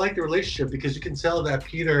what? I like the relationship because you can tell that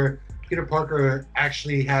Peter Parker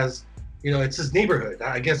actually has, it's his neighborhood.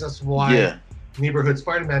 I guess that's why neighborhood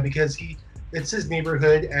Spider-Man, because it's his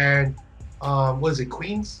neighborhood, and what is it,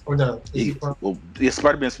 Queens or no?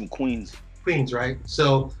 Spider-Man's from Queens. Queens, right?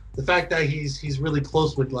 So the fact that he's really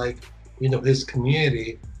close with his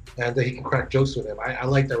community, and that he can crack jokes with him, I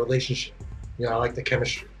like that relationship. I like the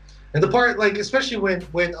chemistry, and the part especially when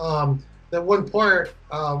that one part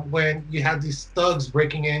when you have these thugs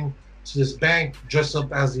breaking in to this bank dressed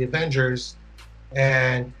up as the Avengers,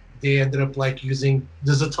 and they ended up using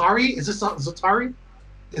the Zatari. Is this Zatari?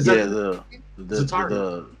 The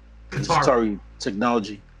Zatari. Zatari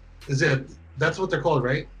technology. Is it? That's what they're called,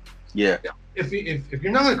 right? Yeah. If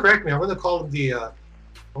you're not gonna correct me, I'm gonna call them the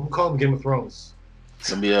I'm calling Game of Thrones.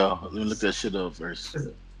 Let me look that shit up first.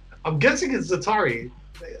 I'm guessing it's Zatari.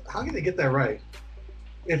 How can they get that right?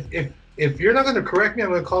 If you're not going to correct me, I'm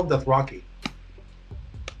going to call him Dothraki.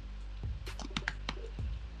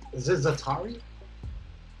 Is it Zatari?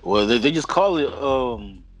 Well, they just call it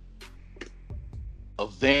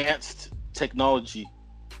advanced technology.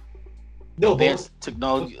 No, advanced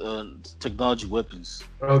technology weapons.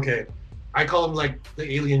 Okay. I call them like the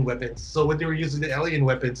alien weapons. So when they were using the alien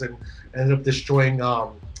weapons and ended up destroying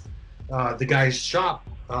the guy's shop,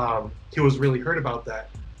 he was really hurt about that.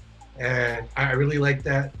 And I really like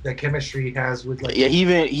that chemistry he has with like. Yeah, he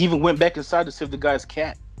even went back inside to save the guy's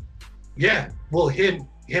cat. Yeah, well, him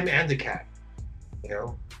and the cat, you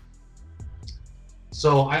know.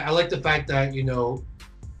 So I like the fact that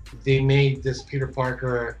they made this Peter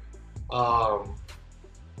Parker, like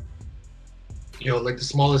the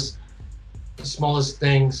smallest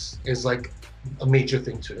things is like a major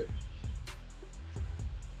thing to it.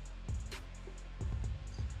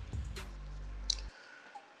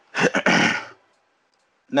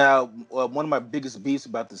 Now, one of my biggest beefs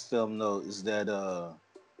about this film, though, is that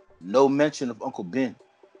no mention of Uncle Ben.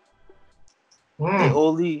 They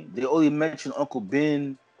only mentioned Uncle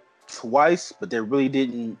Ben twice, but they really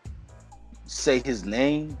didn't say his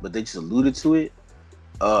name, but they just alluded to it.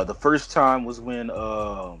 The first time was when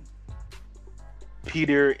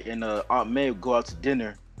Peter and Aunt May go out to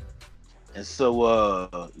dinner, and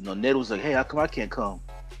so Ned was like, "Hey, how come I can't come?"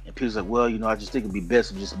 And Peter's like, "Well, I just think it'd be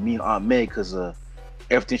best if just me and Aunt May, because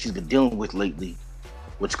everything she's been dealing with lately,"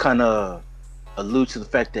 which kind of alludes to the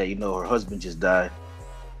fact that her husband just died.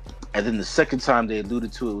 And then the second time they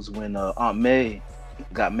alluded to it was when Aunt May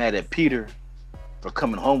got mad at Peter for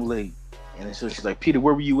coming home late, and then so she's like, "Peter,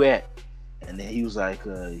 where were you at?" And then he was like,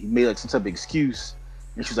 he made like some type of excuse,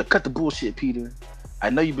 and she was like, "Cut the bullshit, Peter. I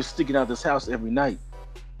know you've been sticking out this house every night.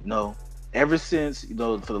 Ever since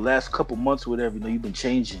for the last couple months or whatever, you've been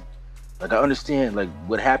changing. Like, I understand, like,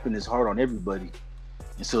 what happened is hard on everybody."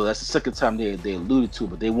 And so that's the second time they alluded to it,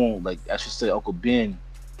 but they won't like actually say Uncle Ben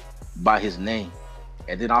by his name.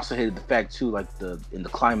 And then also hated the fact too, like in the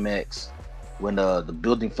climax when the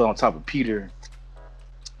building fell on top of Peter,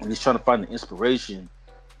 and he's trying to find the inspiration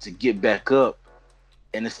to get back up.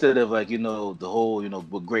 And instead of like the whole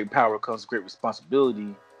with great power comes great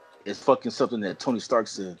responsibility, it's fucking something that Tony Stark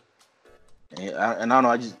said. And I don't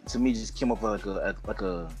know, to me it just came up like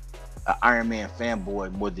a Iron Man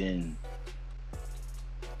fanboy more than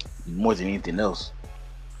anything else.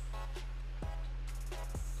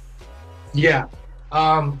 Yeah.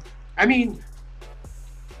 I mean,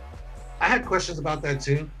 I had questions about that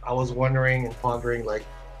too. I was wondering and pondering, like,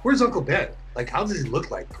 where's Uncle Ben? Like, how does he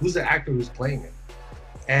look like? Who's the actor who's playing him?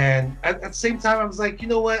 And at the same time, I was like, you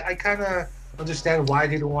know what? I kind of understand why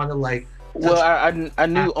they didn't want to like. Well, I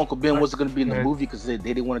knew Uncle Ben wasn't going to be in the movie because they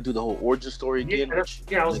didn't want to do the whole origin story again. I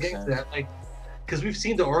was getting to that, like, because we've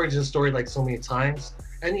seen the origin story like so many times,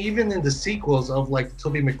 and even in the sequels of like the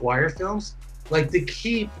Tobey Maguire films, like they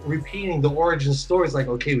keep repeating the origin stories. Like,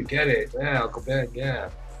 okay, we get it, yeah, Uncle Ben, yeah.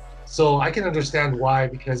 So I can understand why,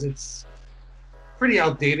 because it's pretty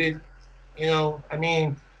outdated. I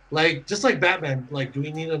mean, like, just like Batman, like, do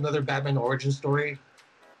we need another Batman origin story?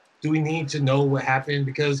 Do we need to know what happened?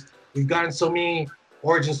 Because we've gotten so many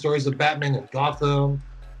origin stories of Batman in Gotham,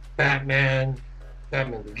 Batman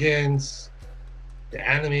Begins, the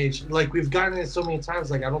animation. Like, we've gotten it so many times.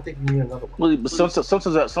 Like, I don't think we need another one. Well, but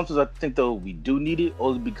sometimes I think though we do need it,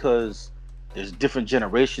 only because there's different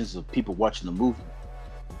generations of people watching the movie.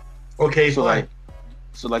 Okay, so fine.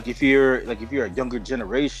 like if you're a younger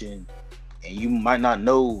generation, and you might not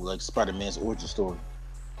know like Spider-Man's origin story.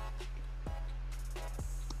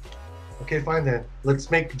 Okay, fine then. Let's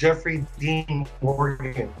make Jeffrey Dean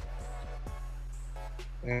Morgan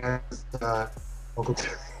as Uncle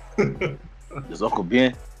There's Uncle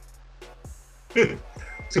Ben to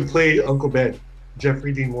play Uncle Ben.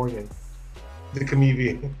 Jeffrey Dean Morgan, the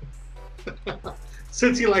comedian.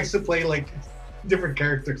 Since he likes to play like different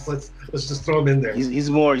characters, let's just throw him in there. He's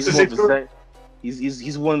one of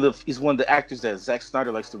the actors that Zack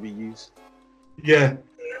Snyder likes to reuse. Yeah,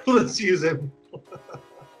 let's use him.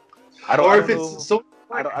 I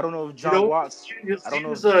don't know if John Watts. I don't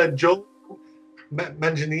know if Joe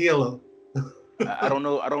Manganiello. I don't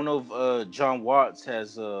know if John Watts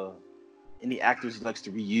has any actors he likes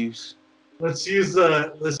to reuse. Let's use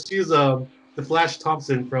the Flash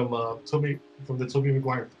Thompson from the Tobey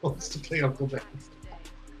Maguire films to play Uncle Ben.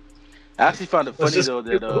 I actually found it funny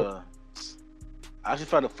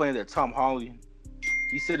that Tom Holland,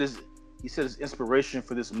 he said his inspiration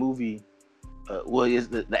for this movie,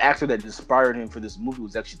 the actor that inspired him for this movie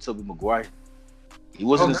was actually Tobey Maguire. He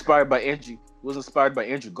wasn't Oh, inspired by Andrew. He was inspired by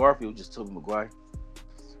Andrew Garfield, just Tobey Maguire.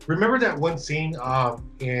 remember that one scene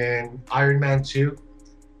in Iron Man 2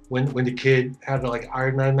 when the kid had the like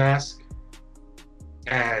Iron Man mask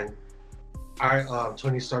and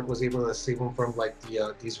Tony Stark was able to save him from like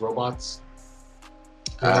these robots.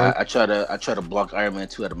 I try to block Iron Man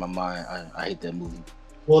 2 out of my mind. I hate that movie.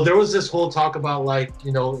 Well, there was this whole talk about like,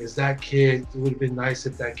 is that kid? It would have been nice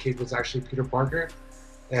if that kid was actually Peter Parker,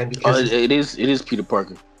 and because it is Peter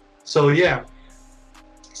Parker. So yeah,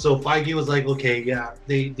 so Feige was like, okay, yeah,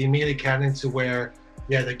 they made it canon to where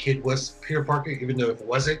the kid was Peter Parker, even though if it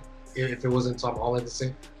wasn't Tom Holland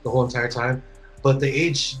the whole entire time. But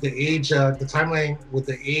the timeline with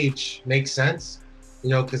the age makes sense,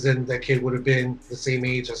 because then that kid would have been the same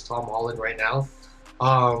age as Tom Holland right now.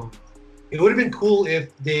 It would have been cool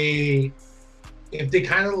if they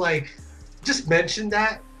kind of like just mentioned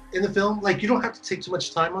that in the film. Like, you don't have to take too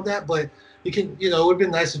much time on that, but you can, it would have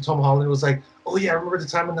been nice if Tom Holland was like, oh yeah, I remember the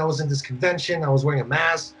time when I was in this convention, I was wearing a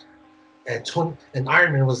mask, and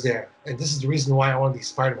Iron Man was there, and this is the reason why I want to be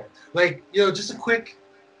Spider-Man. Like, just a quick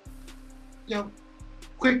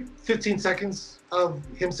 15 seconds of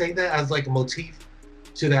him saying that as like a motif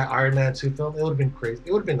to that Iron Man 2 film. It would have been crazy.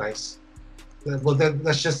 It would have been nice. Well,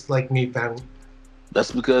 that's just like me, fan.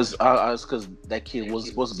 That's because that kid was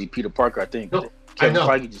supposed to be Peter Parker. I think. No, Kevin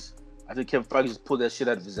Feige just pulled that shit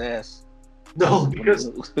out of his ass. No,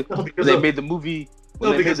 because they made the movie.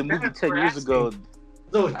 When they made the movie 10 years ago.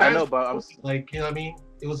 No, I know, but I'm like, what I mean?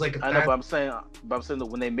 It was like I know, but I'm saying that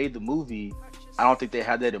when they made the movie, I don't think they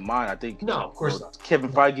had that in mind. I think no, of course not.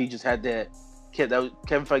 Kevin Feige just had that. Kevin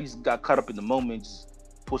Feige just got caught up in the moment, just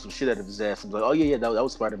pulled some shit out of his ass and was like, oh yeah, that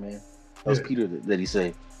was Spider-Man. That was Peter that he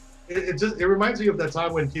said. It reminds me of that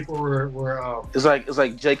time when people were It's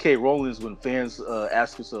like J.K. Rowling's when fans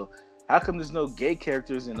ask her, so how come there's no gay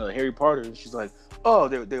characters in Harry Potter? And she's like, oh,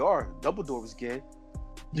 there are. Dumbledore was gay.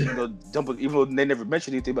 Even though they never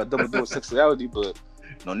mentioned anything about Dumbledore's sexuality, but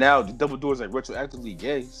now the Dumbledore's like retroactively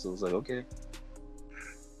gay, so it's like, okay.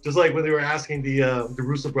 Just like when they were asking the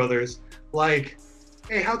Russo brothers, like,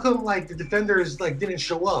 hey, how come like the Defenders like didn't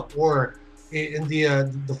show up, or in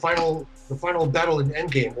the final battle in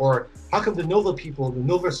Endgame, or how come the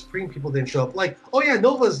Nova Supreme people didn't show up? Like, oh yeah,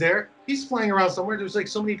 Nova's there. He's flying around somewhere. There's like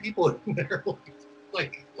so many people in there.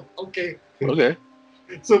 Like, okay.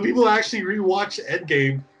 So people actually rewatch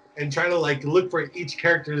Endgame and try to like look for each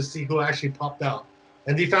character to see who actually popped out,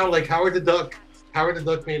 and they found like Howard the Duck. Howard the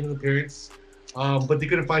Duck made an appearance, but they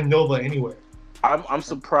couldn't find Nova anywhere. I'm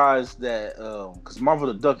surprised that because Marvel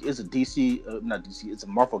the Duck is a DC, not DC, it's a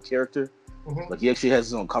Marvel character. Mm-hmm. Like, he actually has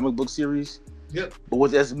his own comic book series. Yep. But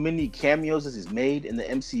with as many cameos as he's made in the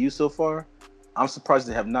MCU so far, I'm surprised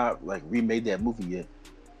they have not like remade that movie yet.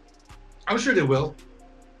 I'm sure they will.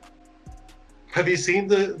 Have you seen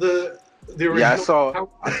the original? Yeah,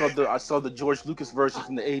 I saw the George Lucas version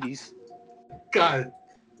from the 80s. God,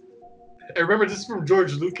 I remember this is from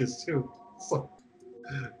George Lucas too. So.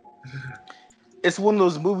 It's one of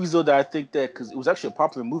those movies though that I think that because it was actually a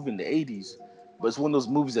popular movie in the 80s, but it's one of those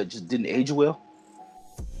movies that just didn't age well.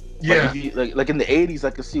 Yeah, like in the 80s, I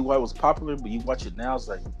can see why it was popular, but you watch it now, it's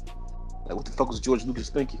like what the fuck was George Lucas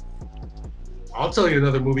thinking? I'll tell you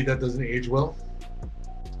another movie that doesn't age well.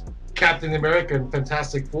 Captain America and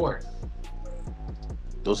Fantastic Four.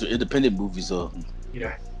 Those are independent movies, though.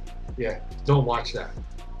 Yeah. Don't watch that.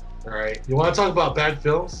 All right. You want to talk about bad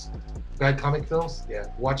films, bad comic films? Yeah,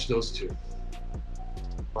 watch those two.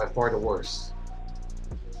 By far the worst.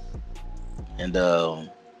 And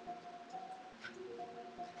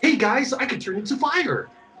hey guys, I can turn into fire.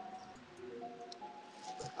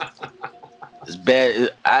 It's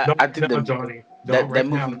bad. I think that Johnny.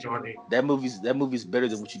 That movie's better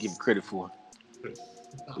than what you give it credit for.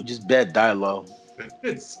 It's just bad dialogue.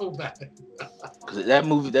 It's so bad. Because that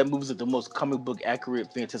movie's like the most comic book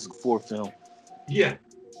accurate Fantastic Four film. Yeah,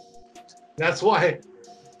 that's why.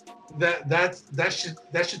 That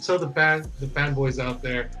should tell the fanboys out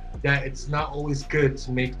there that it's not always good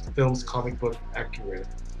to make films comic book accurate.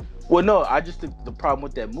 Well, no, I just think the problem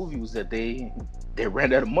with that movie was that they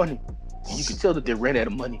ran out of money. You can tell that they ran out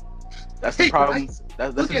of money. That's the problem.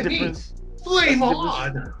 That's the difference. Flame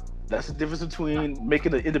on. That's the difference between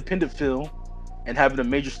making an independent film and having a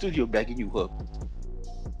major studio backing you up.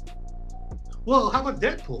 Well, how about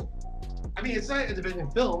Deadpool? I mean, it's not an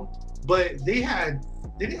independent film, but they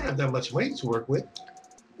didn't have that much money to work with.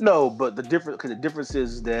 No, but the difference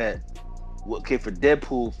is that, okay, for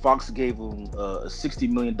Deadpool, Fox gave them a $60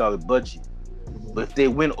 million budget. But if they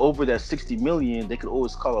went over that $60 million, they could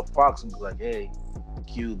always call up Fox and be like, "Hey,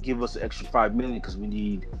 can you give us an extra $5 million because we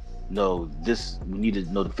need no, this we need to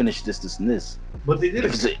know to finish this, and this. But they did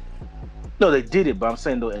it. No, they did it, but I'm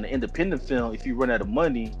saying though, in an independent film, if you run out of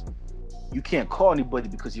money, you can't call anybody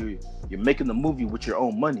because you're making the movie with your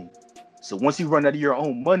own money. So once you run out of your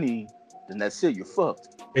own money, then that's it. You're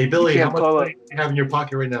fucked. Hey Billy, how can't much call money do you have in your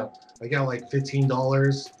pocket right now? I got like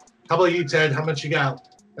 $15. How about you, Ted? How much you got?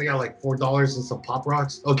 I got like $4 and some Pop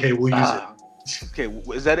Rocks. Okay, we'll use it. Okay,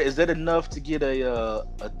 is that enough to get a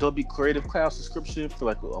Adobe Creative Cloud subscription for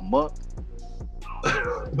like a month?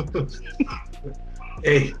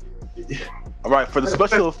 Hey. All right, for the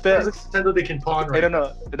special effects. Nintendo they can pawn right.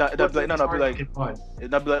 No.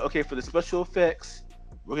 I'd be like, okay, for the special effects,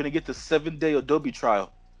 we're gonna get the 7-day Adobe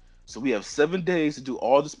trial. So we have 7 days to do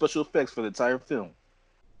all the special effects for the entire film.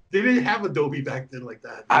 They didn't have Adobe back then like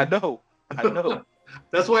that. I know.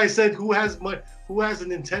 That's why I said who has a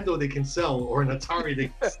Nintendo they can sell or an Atari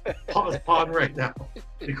they can pawn right now,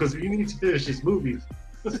 because we need to finish this movie.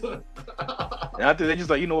 And I think they're just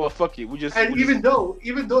like, you know what, fuck it. Even though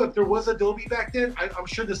if there was Adobe back then, I'm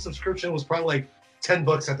sure the subscription was probably like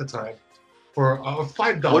 $10 at the time for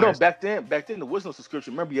 $5. Well, no, back then there was no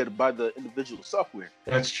subscription. Remember, you had to buy the individual software.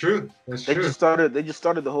 That's true. They just started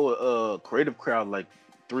the whole Creative Crowd like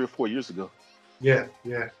 3 or 4 years ago. Yeah.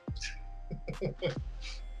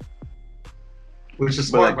 Which is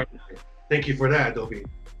smart. Like, thank you for that, Adobe.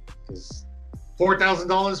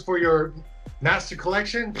 $4,000 for your master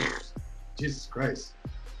collection? Jesus Christ.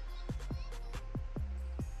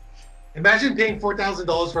 Imagine paying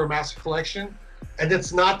 $4,000 for a master collection, and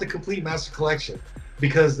it's not the complete master collection,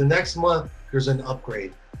 because the next month there's an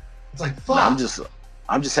upgrade. It's like, fuck. I'm just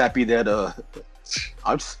happy that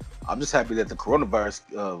I'm just happy that the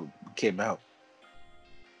coronavirus came out,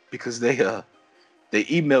 because they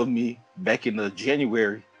emailed me back in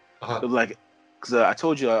January. They're like, because I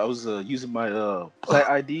told you I was using my Plaid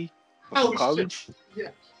ID for college. Shit. Yeah.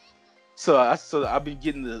 So I've been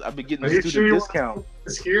getting the student discount.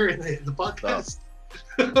 It's here in the podcast.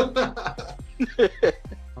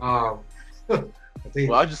 Well,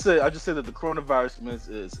 I just said that the coronavirus, man,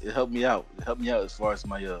 it helped me out. It helped me out as far as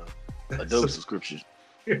my Adobe subscription.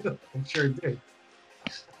 I'm sure it did.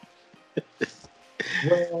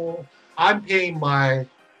 Well, I'm paying my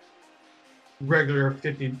regular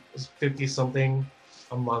 50 something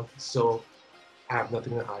a month, so I have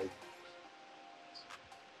nothing to hide.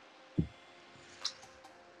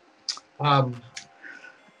 All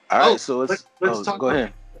right, so let's talk. Go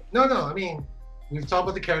ahead. No. I mean, we've talked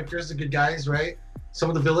about the characters, the good guys, right? Some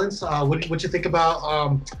of the villains. What you think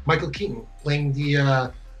about Michael Keaton playing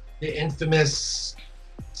the infamous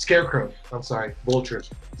Scarecrow? I'm sorry, Vulture.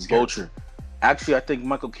 Vulture. Actually, I think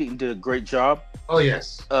Michael Keaton did a great job. Oh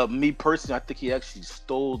yes. Me personally, I think he actually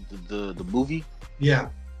stole the movie. Yeah.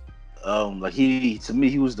 Like to me,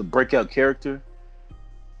 he was the breakout character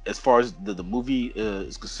as far as the movie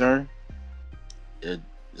is concerned.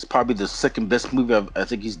 It's probably the second best movie I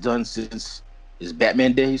think he's done since his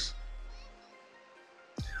Batman days.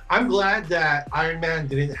 I'm glad that Iron Man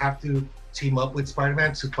didn't have to team up with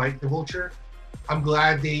Spider-Man to fight the Vulture. I'm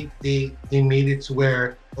glad they made it to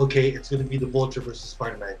where, okay, it's going to be the Vulture versus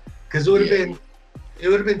Spider-Man, because it would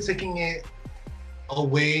have been taking it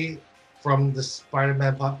away from the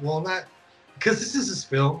Spider-Man part. Well, not because this is his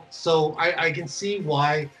film, so I can see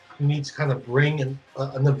why you need to kind of bring an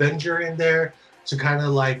Avenger in there to kind of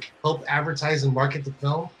like help advertise and market the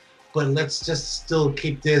film, but let's just still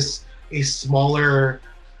keep this a smaller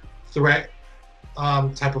threat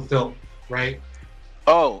type of film, right?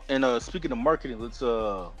 Oh, and speaking of marketing, let's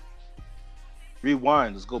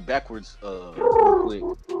rewind. Let's go backwards real quick.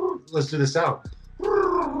 Let's do the sound.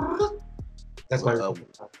 That's my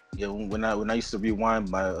yeah. When I used to rewind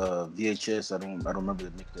my VHS, I don't remember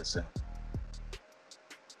to make that sound.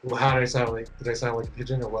 Well, how did I sound like? Did I sound like a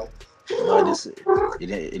pigeon or what? No, it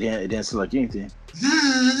didn't sound like anything.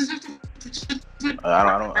 I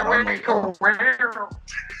don't know. I don't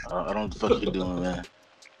know what the fuck you're doing, man.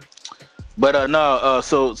 But no.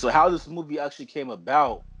 So how this movie actually came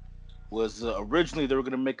about was originally they were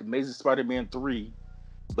gonna make Amazing Spider-Man 3,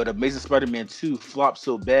 but Amazing Spider-Man 2 flopped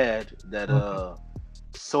so bad that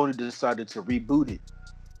Sony decided to reboot it.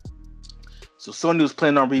 So Sony was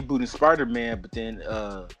planning on rebooting Spider-Man, but then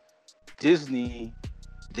Disney,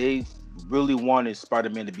 they really wanted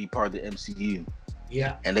Spider-Man to be part of the MCU.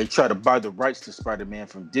 Yeah. And they tried to buy the rights to Spider-Man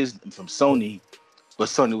from Sony, but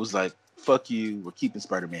Sony was like, "Fuck you, we're keeping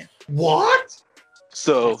Spider-Man." What?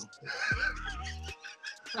 So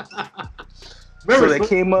they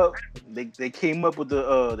came up. They came up with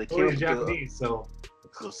the. They came up with Japanese, so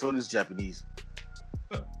Sony's Japanese.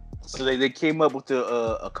 So they came up with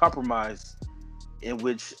a compromise in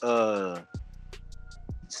which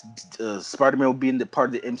Spider-Man will be in the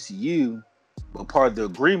part of the MCU, but part of the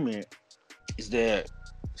agreement is that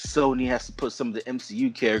Sony has to put some of the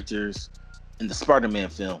MCU characters in the Spider-Man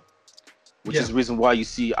film, which is the reason why you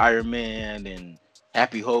see Iron Man and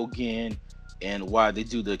Happy Hogan, and why they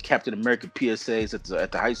do the Captain America PSAs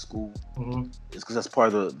at the high school. It's because that's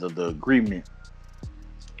part of the agreement.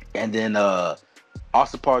 And then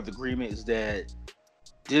also part of the agreement is that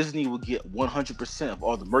Disney will get 100% of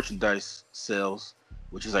all the merchandise sales,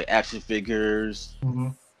 which is like action figures,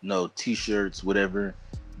 T-shirts, whatever.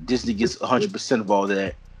 Disney gets 100% of all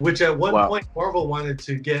that. Which at one point Marvel wanted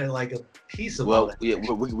to get like a piece of all that. Yeah,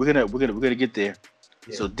 we're gonna get there.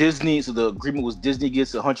 Yeah. So the agreement was Disney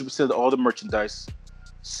gets 100% of all the merchandise,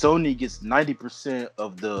 Sony gets 90%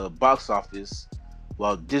 of the box office,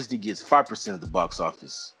 while Disney gets 5% of the box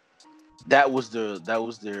office. That was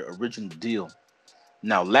their original deal.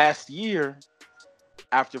 Now last year,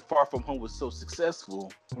 after Far From Home was so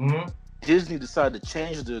successful, Disney decided to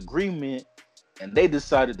change the agreement, and they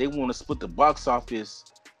decided they want to split the box office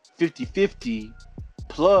 50-50,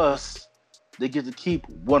 plus they get to keep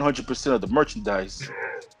 100% of the merchandise.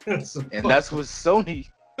 And that's what Sony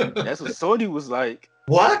was like.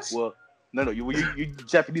 What? Well, no, you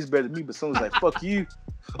Japanese better than me, but Sony's like, fuck you.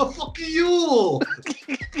 Oh, fuck you.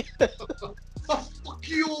 Fuck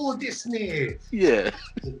you, Disney. Yeah.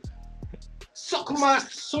 Suck my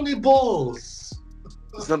Sony balls.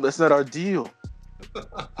 That's not our deal.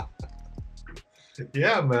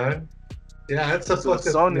 Yeah, man. Yeah, that's a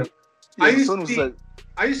fucking Sony. Yeah,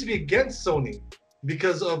 I used to be against Sony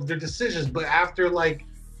because of their decisions, but after like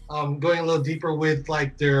going a little deeper with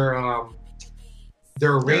like their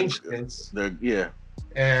arrangements,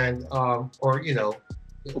 and or you know,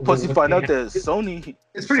 plus you find out that Sony,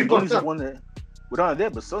 it's pretty Sony's fucked up. The one that, without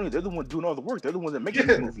that, but Sony, they're the one doing all the work. They're the one that making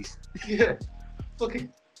the movies. Yeah,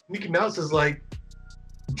 fucking Mickey Mouse is like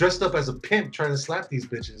dressed up as a pimp trying to slap these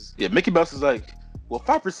bitches. Yeah, Mickey Mouse is like, well,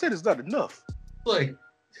 5% is not enough. Like,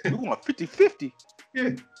 we want 50-50.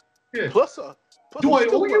 Yeah. Plus do I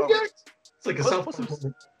owe you guys? It's like a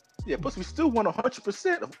plus we still want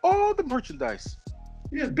 100% of all the merchandise.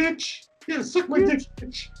 Yeah, bitch. Yeah, suck my dick,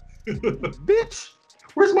 bitch. Bitch.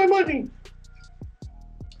 Where's my money?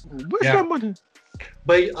 Where's my money?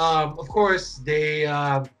 But of course they.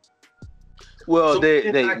 Well,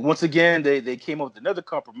 they once again they came up with another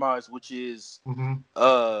compromise, which is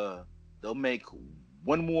they'll make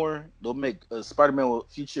Spider-Man will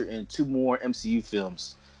feature in 2 more MCU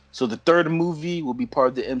films. So the third movie will be part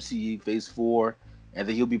of the MCU Phase 4, and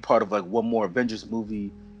then he'll be part of like 1 more Avengers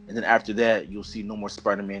movie, and then after that you'll see no more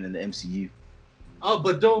Spider-Man in the MCU. Oh,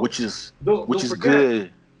 but which is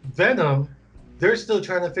good. Venom, they're still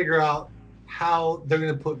trying to figure out how they're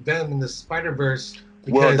going to put Venom in the Spider-Verse.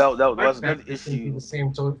 Well, that was another issue. The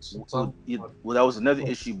same well, that was another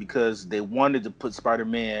issue because they wanted to put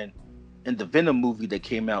Spider-Man in the Venom movie that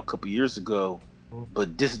came out a couple years ago,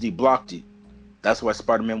 but Disney blocked it. That's why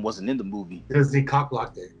Spider-Man wasn't in the movie. Disney cock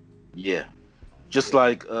blocked it. Yeah, just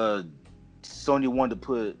like Sony wanted to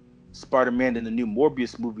put Spider-Man in the new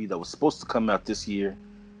Morbius movie that was supposed to come out this year,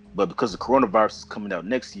 but because the coronavirus is coming out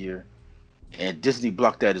next year, and Disney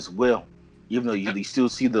blocked that as well. Even though you still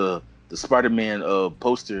see the Spider-Man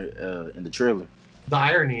poster in the trailer. The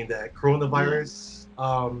irony that coronavirus,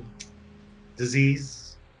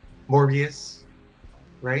 disease, Morbius,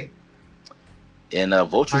 right? And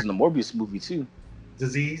Vulture's in the Morbius movie too.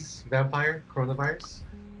 Disease, vampire, coronavirus.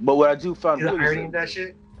 But what I do find weird, the irony of that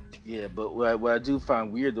shit. Yeah, but what I do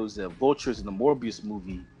find weird though is that Vulture's in the Morbius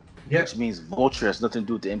movie, which means Vulture has nothing to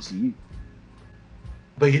do with the MCU.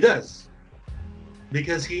 But he does,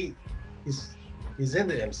 because he's in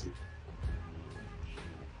the MCU.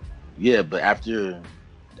 Yeah, but after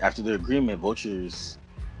the agreement, Vulture is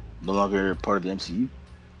no longer part of the MCU.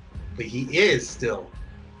 But he is still.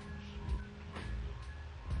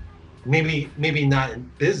 Maybe not in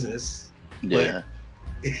business. Yeah.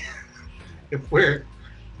 But if we're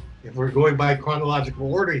going by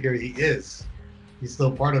chronological order here, he is. He's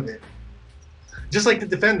still part of it. Just like the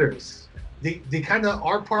Defenders. They kind of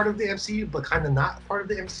are part of the MCU, but kind of not part of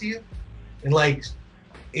the MCU. And like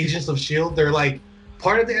Agents of S.H.I.E.L.D., they're like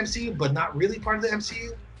part of the MCU, but not really part of the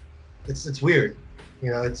MCU. It's weird. You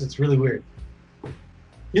know, it's really weird.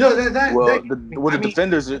 You know the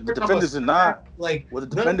Defenders are not like. Well,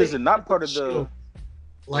 the Defenders are not part of the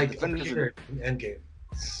like Defenders in Endgame.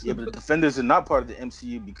 Yeah, but the Defenders are not part of the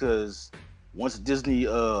MCU because once Disney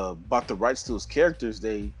bought the rights to his characters,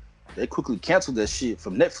 they quickly canceled that shit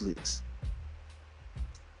from Netflix.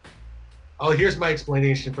 Oh, here's my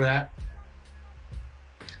explanation for that.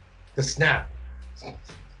 The Snap.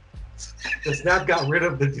 The Snap got rid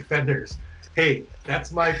of the Defenders. Hey,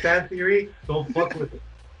 that's my fan theory. Don't fuck with it.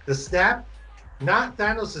 The snap, not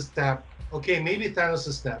Thanos' snap. Okay, maybe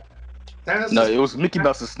Thanos' snap. No, Thanos' it was Mickey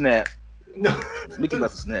Mouse's snap. no. It's Mickey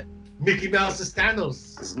Mouse's snap. Mickey Mouse is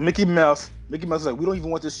Thanos. Cause Mickey Mouse is like, we don't even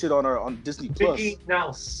want this shit on Disney Plus. Mickey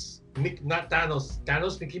Mouse. Not Thanos.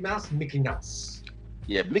 Thanos, Mickey Mouse, Mickey Mouse.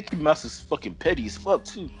 Yeah, Mickey Mouse is fucking petty as fuck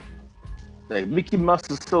too. Like Mickey Mouse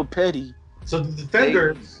is so petty. So the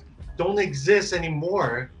Defenders don't exist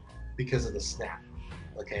anymore because of the snap.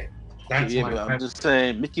 Okay, that's yeah, but I'm just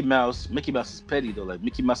saying, Mickey Mouse is petty though. Like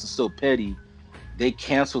Mickey Mouse is so petty, they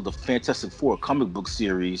canceled the Fantastic Four comic book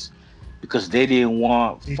series because they didn't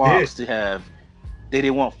want Fox to have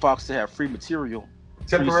free material,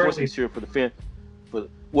 free source material for the fan.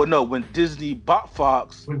 Well, no, when Disney bought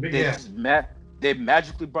Fox, they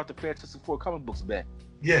magically brought the Fantastic Four comic books back.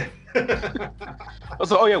 Yeah. I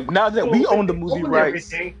was like, oh yeah, now that we own the movie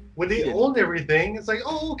rights. When they own everything, it's like,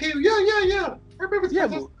 oh, okay, yeah. I remember I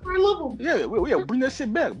love them. Yeah, bring that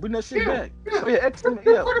shit back. Yeah. Oh yeah, X-Men.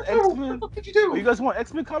 Yeah, X-Men. What did you do? Oh, you guys want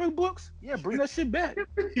X-Men comic books? Yeah, bring that shit back.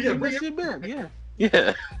 Yeah, bring that shit back.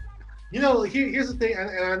 Yeah. You know, here's the thing,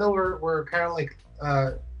 and I know we're kind of like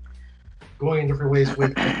going in different ways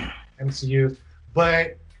with MCU,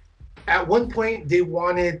 but at one point they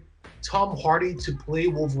wanted Tom Hardy to play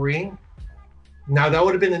Wolverine. Now that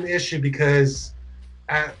would have been an issue because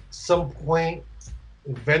at some point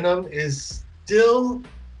Venom is still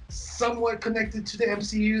somewhat connected to the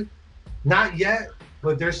MCU. Not yet,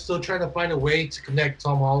 but they're still trying to find a way to connect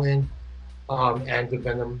Tom Holland and the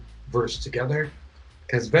Venom verse together.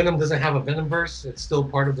 Because Venom doesn't have a Venomverse, it's still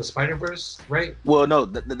part of the Spider-Verse, right? Well, no,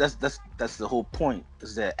 that's the whole point.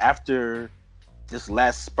 Is that after this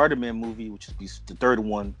last Spider-Man movie, which is the third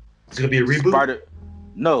one, it's gonna be a reboot.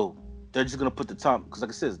 No, they're just gonna put the Tom, because like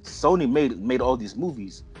I said, Sony made all these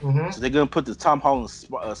movies, so they're gonna put the Tom Holland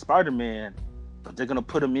Spider-Man, but they're gonna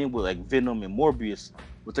put him in with like Venom and Morbius.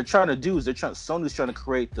 What they're trying to do is Sony's trying to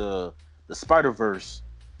create the Spider-Verse.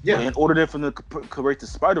 Yeah. But in order for them to create the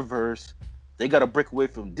Spider-Verse, they got to break away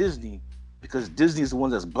from Disney because Disney is the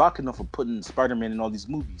one that's blocking them from putting Spider-Man in all these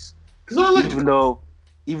movies. Even though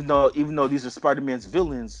these are Spider-Man's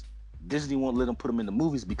villains, Disney won't let them put them in the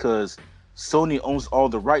movies because Sony owns all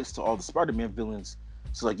the rights to all the Spider-Man villains.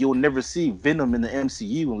 So like you'll never see Venom in the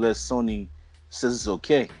MCU unless Sony says it's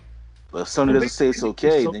okay. But if Sony doesn't say it's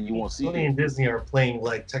okay, then you won't see it. Sony and Disney are playing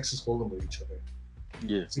like Texas Hold'em with each other.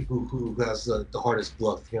 Yeah. See who has the hardest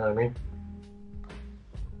bluff. You know what I mean?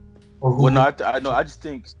 Well, no, I know. I just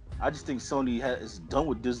think Sony is done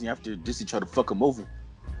with Disney after Disney tried to fuck them over.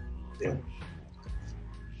 Yeah.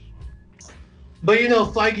 But you know,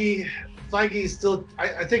 Feige is still.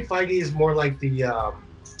 I think Feige is more like the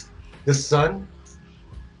son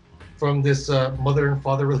from this mother and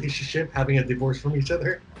father relationship, having a divorce from each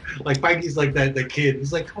other. Like Feige's like the kid.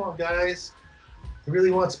 He's like, come on, guys. I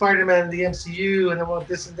really want Spider-Man in the MCU, and I want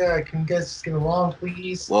this and that. Can you guys just get along,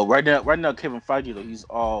 please? Well, right now, Kevin Feige though, he's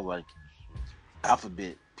all like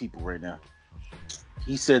alphabet people right now.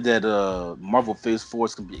 He said that Marvel Phase 4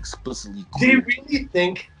 is gonna be explicitly queer.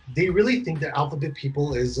 They really think that alphabet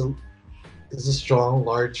people is a strong,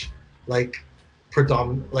 large, like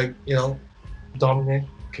predominant, like dominant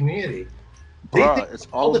community. It's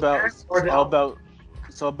all about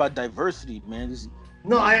diversity, man.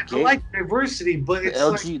 I like diversity, but it's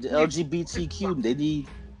the LGBTQ. They need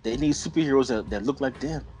superheroes that look like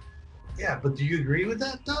them. Yeah, but do you agree with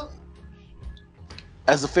that though?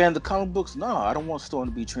 As a fan of the comic books, no, I don't want Storm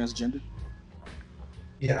to be transgender.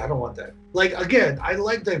 Yeah, I don't want that. Like again, I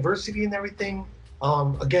like diversity and everything.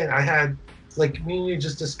 Again, I had like me and you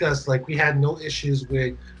just discussed. Like we had no issues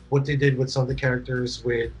with what they did with some of the characters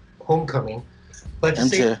with Homecoming, but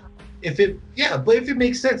if it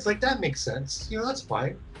makes sense, like that makes sense. That's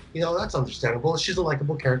fine. That's understandable. She's a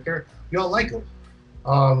likable character. We all like her.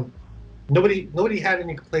 Nobody had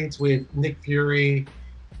any complaints with Nick Fury.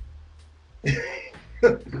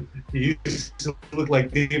 He used to look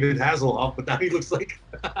like David Hasselhoff, but now he looks like.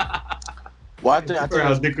 Well, I think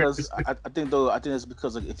it's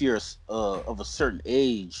because like if you're of a certain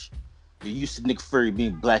age, you're used to Nick Fury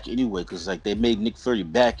being black anyway. Because like they made Nick Fury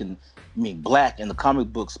black in the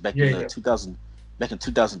comic books back in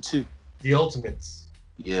 2002. The Ultimates.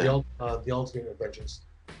 Yeah. The Ultimate Avengers.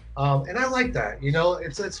 And I like that.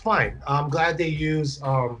 It's fine. I'm glad they use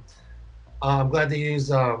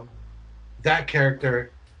that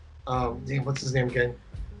character. What's his name again?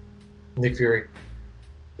 Nick Fury,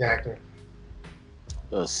 the actor.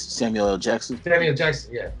 Samuel L. Jackson. Samuel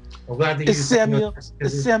Jackson, yeah. I'm glad they used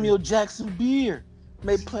Samuel Jackson beer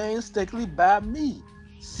made painstakingly by me,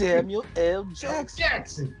 Samuel L.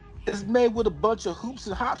 Jackson. It's made with a bunch of hoops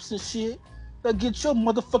and hops and shit. Now get your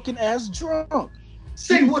motherfucking ass drunk.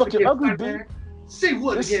 Say You what fucking again, ugly, Spider-Man? Say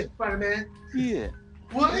what This- again, Spider-Man? Yeah.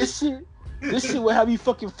 What? This shit will have you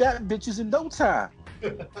fucking fat bitches in no time.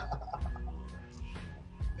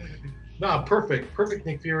 Nah, perfect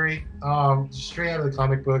Nick Fury. Straight out of the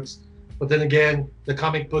comic books. But then again, the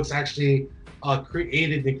comic books actually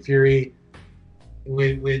created Nick Fury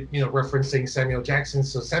with referencing Samuel Jackson.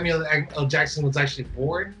 So Samuel L. Jackson was actually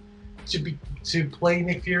born to play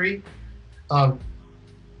Nick Fury,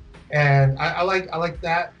 and I like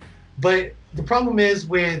that. But the problem is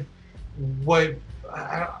with what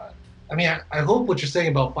I hope what you're saying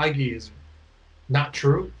about Feige is not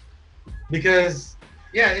true, because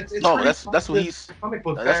it's No, pretty that's what obvious he's to comic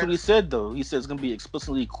book that's what he fans. said though. He said it's gonna be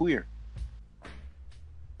explicitly queer.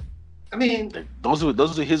 I mean, Those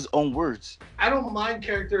are his own words. I don't mind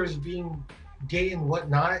characters being gay and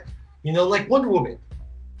whatnot. Like Wonder Woman.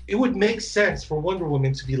 It would make sense for Wonder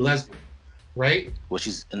Woman to be lesbian, right? Well,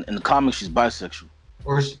 she's in the comics, she's bisexual.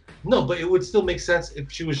 No, but it would still make sense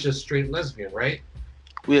if she was just straight lesbian, right?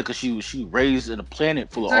 Well, yeah, because she raised in a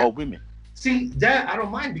planet full of all women. See, that I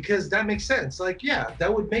don't mind because that makes sense. Like, yeah,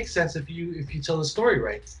 that would make sense if you tell the story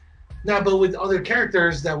right. Now, but with other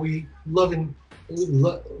characters that we love and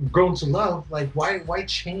grown to love, like why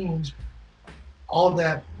change all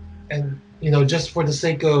that and just for the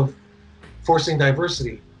sake of forcing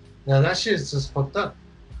diversity? Now that shit is just fucked up.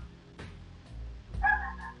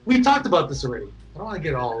 We talked about this already. I don't want to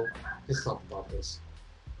get all pissed off about this.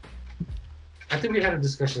 I think we had a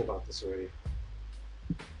discussion about this already.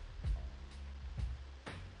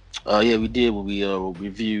 Yeah, we did when we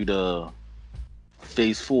reviewed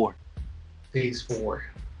Phase 4. Phase 4.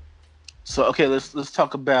 So okay, let's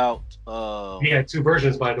talk about. We had two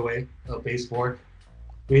versions, by the way, of Phase 4.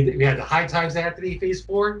 We had the High Times Anthony Phase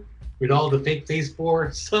 4 with all the fake Phase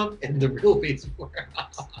 4 stuff and the real Phase 4.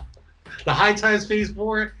 The High Times Phase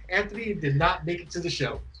 4 Anthony did not make it to the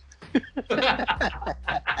show.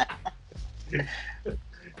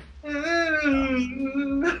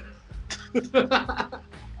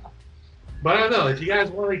 But I don't know if you guys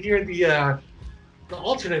want to hear the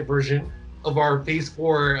alternate version of our Phase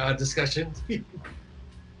 4 discussion.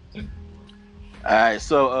 All right,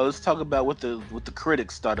 so let's talk about what the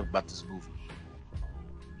critics thought about this movie.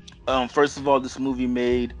 First of all, this movie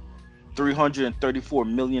made $334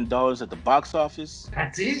 million at the box office.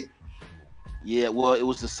 That's it? Yeah, well, it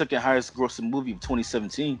was the second highest grossing movie of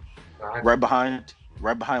 2017, right behind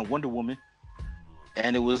Wonder Woman,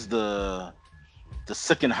 and it was the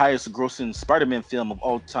second highest grossing Spider-Man film of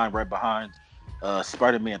all time, right behind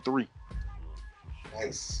Spider-Man 3.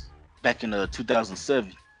 Nice. Back in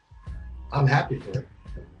 2007. I'm happy for it.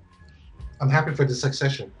 I'm happy for the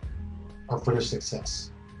succession. For the success.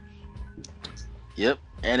 Yep.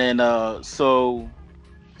 And then so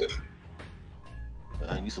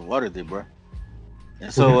I need some water there, bro.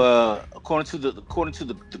 And so according to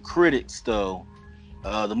the critics though,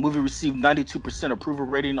 the movie received 92% approval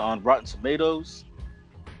rating on Rotten Tomatoes.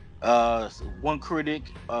 One critic,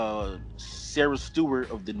 Sarah Stewart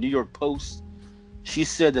of the New York Post, she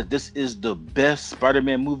said that this is the best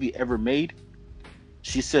Spider-Man movie ever made.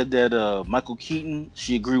 She said that Michael Keaton,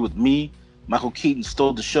 she agreed with me. Michael Keaton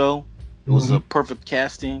stole the show. It was a perfect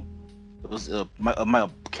casting. It was my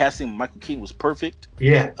casting. Michael Keaton was perfect.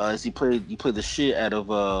 Yeah. As he played the shit out of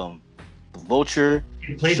the Vulture.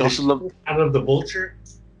 He played she also loved out of the Vulture.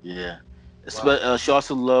 Yeah. Wow. She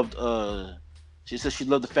also loved. She said she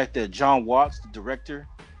loved the fact that John Watts, the director,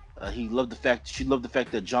 she loved the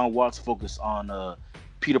fact that John Watts focused on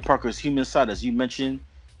Peter Parker's human side, as you mentioned.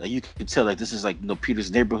 You could tell like this is like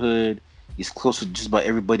Peter's neighborhood. He's close to just about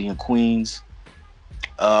everybody in Queens.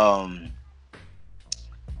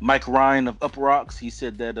 Mike Ryan of Up Rocks, he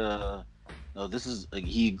said that this is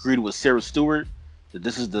he agreed with Sarah Stewart that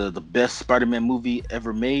this is the best Spider-Man movie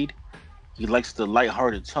ever made. He likes the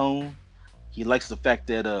lighthearted tone. He likes the fact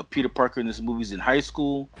that Peter Parker in this movie is in high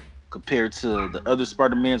school compared to the other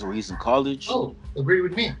Spider-Mans where he's in college. Oh, agree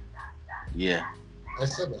with me. Yeah. I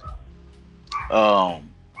said that.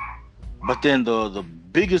 But then the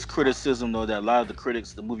biggest criticism though that a lot of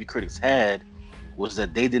the movie critics had was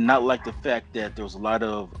that they did not like the fact that there was a lot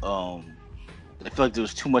of they feel like there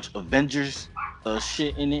was too much Avengers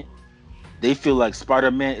shit in it. They feel like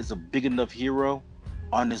Spider-Man is a big enough hero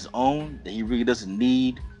on his own that he really doesn't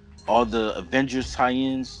need all the Avengers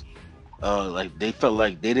tie-ins. Like they felt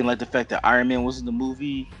like they didn't like the fact that Iron Man was in the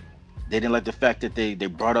movie. They didn't like the fact that they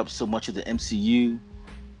brought up so much of the MCU.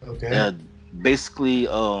 Okay. Basically,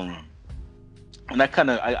 and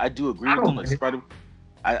I do agree with them. Like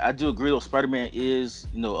I do agree that Spider-Man is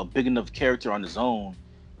a big enough character on his own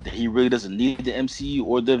that he really doesn't need the MCU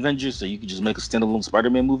or the Avengers, so you can just make a standalone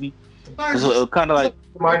Spider-Man movie. Because Just it kind of like,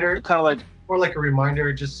 reminder, kind of like, more like a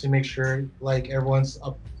reminder, just to make sure like everyone's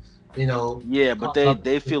up, yeah. But caught up.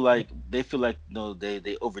 they feel like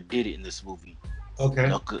they overdid it in this movie. Okay.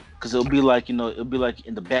 Because it'll be like in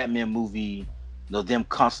the Batman movie, them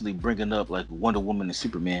constantly bringing up like Wonder Woman and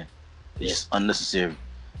Superman. It's just unnecessary.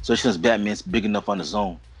 Especially since Batman's big enough on his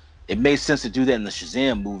own. It made sense to do that in the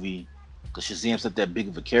Shazam movie, because Shazam's not that big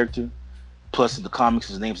of a character. Plus, in the comics,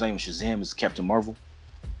 his name's not even Shazam; it's Captain Marvel.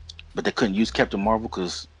 But they couldn't use Captain Marvel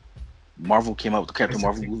because Marvel came out with the Captain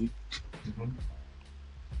Marvel movie. Mm-hmm.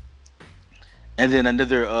 And then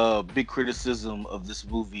another big criticism of this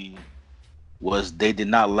movie was they did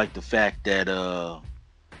not like the fact that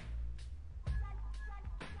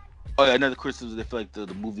another criticism, they feel like the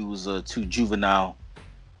movie was too juvenile,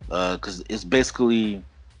 because it's basically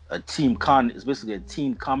it's basically a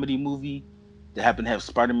teen comedy movie that happened to have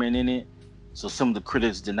Spider-Man in it. So some of the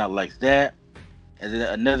critics did not like that. And then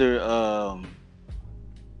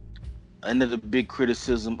another big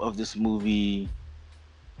criticism of this movie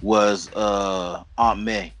was Aunt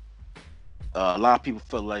May. A lot of people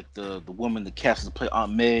felt like the woman that cast to play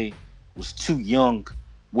Aunt May was too young,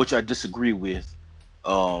 which I disagree with.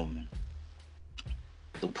 The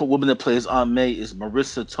woman that plays Aunt May is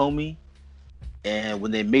Marissa Tomei, and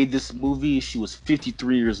when they made this movie, she was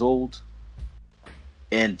 53 years old.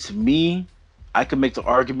 And to me, I can make the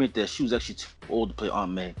argument that she was actually too old to play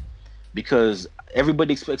Aunt May, because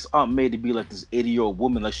everybody expects Aunt May to be like this 80-year-old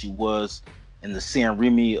woman, like she was in the Sam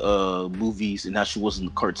Raimi movies and how she was in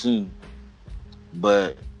the cartoon.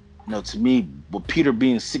 But to me, with Peter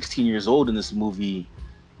being 16 years old in this movie,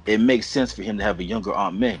 it makes sense for him to have a younger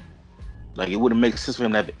Aunt May. Like, it wouldn't make sense for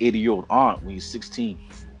him to have an 80-year-old aunt when he's 16.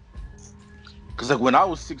 Because like when I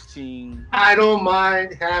was 16, I don't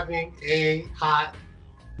mind having a hot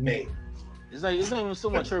May. It's not even so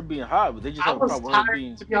much her being hot, but they just I have a was problem with her tired,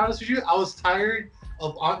 being. to be honest with you, I was tired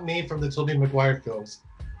of Aunt May from the Tobey Maguire films.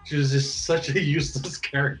 She was just such a useless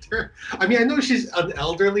character. I mean, I know she's an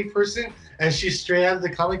elderly person and she's straight out of the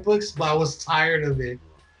comic books, but I was tired of it.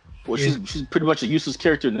 Well, she's pretty much a useless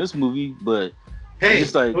character in this movie, but hey,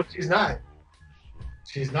 it's like, no, she's not.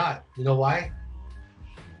 She's not. You know why?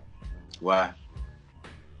 Why?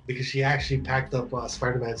 Because she actually packed up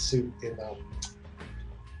Spider-Man's suit in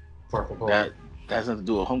Far From Home. That has nothing to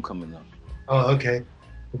do with Homecoming, though. Oh, okay.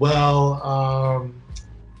 Well,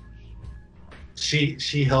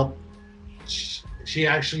 she helped. She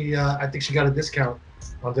actually, I think she got a discount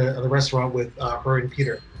on the restaurant with her and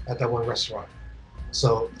Peter at that one restaurant.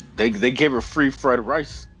 So they gave her free fried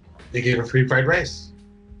rice. They gave her free fried rice.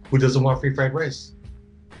 Who doesn't want free fried rice?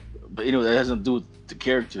 But that has nothing to do with the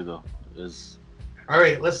character, though. All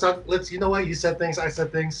right, let's talk. You know what? You said things. I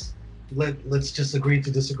said things. Let's just agree to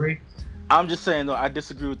disagree. I'm just saying, though, I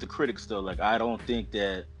disagree with the critics, though. Like, I don't think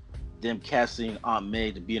that them casting Aunt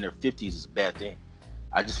May to be in her 50s is a bad thing.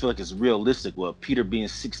 I just feel like it's realistic. Well, Peter being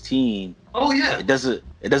 16. Oh yeah. It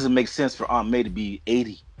doesn't make sense for Aunt May to be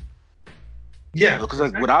 80. Yeah. Because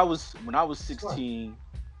like when I was 16,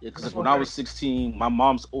 when I was 16, my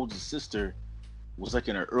mom's oldest sister was like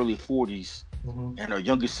in her early 40s, and her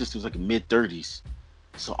youngest sister was like in mid 30s.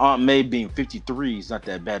 So Aunt May being 53 is not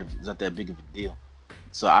that bad. It's not that big of a deal.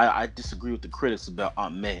 So I disagree with the critics about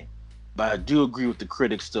Aunt May, but I do agree with the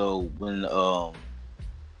critics though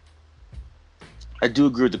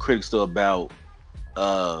about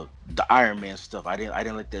the Iron Man stuff. I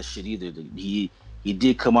didn't like that shit either. He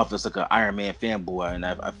did come off as like an Iron Man fanboy, and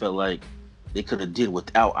I felt like they could have did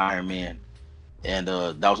without Iron Man. And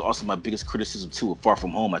that was also my biggest criticism too of Far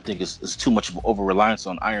From Home. I think it's too much of an over reliance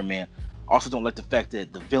on Iron Man. Also don't like the fact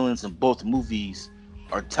that the villains in both movies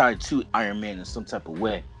are tied to Iron Man in some type of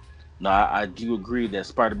way. Now I do agree that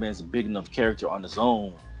Spider-Man's a big enough character on his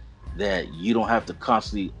own that you don't have to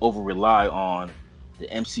constantly over rely on the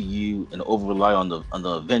MCU and over rely on the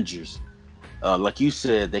Avengers. Like you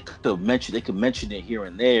said, they could mention it here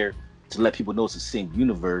and there to let people know it's the same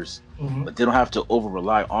universe, but they don't have to over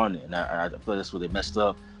rely on it. And I feel like that's where they messed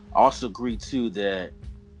up. I also agree too that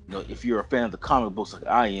if you're a fan of the comic books like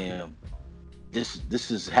I am, this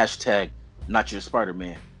is hashtag not your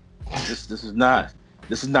Spider-Man. This is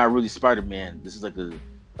not really Spider-Man. This is like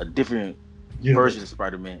a different version of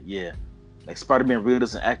Spider-Man. Yeah, like Spider-Man really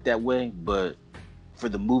doesn't act that way, but for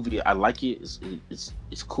the movie, I like it.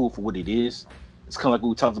 It's cool for what it is. It's kind of like what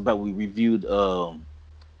we talked about. We reviewed the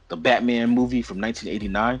Batman movie from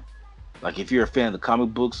 1989. Like if you're a fan of the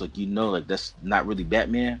comic books, like like that's not really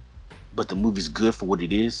Batman, but the movie's good for what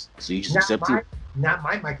it is, so you just accept it. Not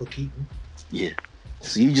my Michael Keaton. Yeah.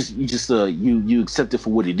 So you accept it for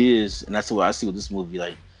what it is, and that's what I see with this movie.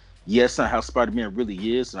 Like yes, not how Spider-Man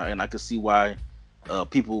really is, and I can see why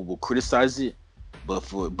people will criticize it. But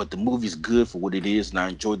the movie's good for what it is, and I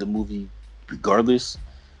enjoyed the movie regardless.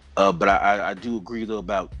 But I do agree though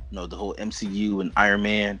about the whole MCU and Iron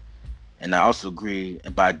Man, and I also agree,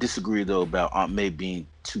 but I disagree though about Aunt May being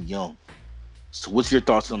too young. So what's your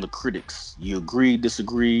thoughts on the critics? You agree,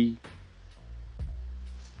 disagree?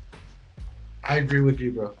 I agree with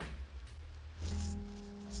you, bro.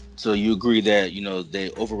 So you agree that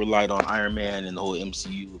they over relied on Iron Man and the whole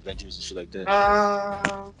MCU Avengers and shit like that?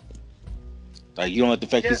 Like you don't like the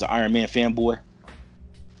fact Yeah. he's an Iron Man fanboy?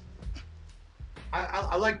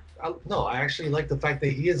 No, I actually like the fact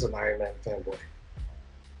that he is an Iron Man fanboy.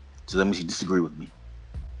 So that means you disagree with me,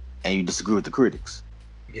 and you disagree with the critics.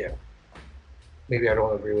 Yeah. Maybe I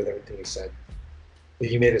don't agree with everything he said, but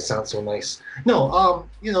he made it sound so nice. No,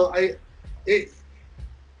 I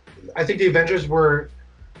think the Avengers were.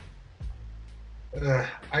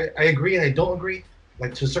 I agree and I don't agree,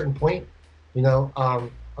 like to a certain point.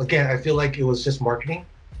 Again, I feel like it was just marketing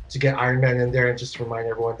to get Iron Man in there and just to remind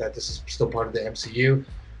everyone that this is still part of the MCU,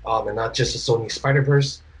 and not just a Sony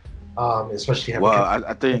Spider-Verse. Especially having. Well,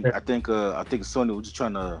 I think Sony was just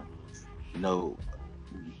trying to,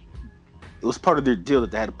 it was part of their deal that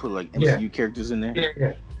they had to put like MCU characters in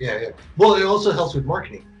there. Yeah. Well, it also helps with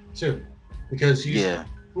marketing too, because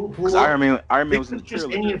because Iron Man was in the trailer. Just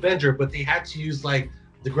any Avenger, but they had to use like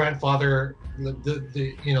the grandfather,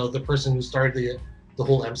 the person who started the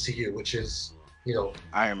whole MCU, which is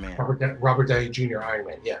Iron Man, Robert Downey Jr. Iron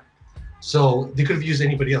Man. Yeah. So they could have used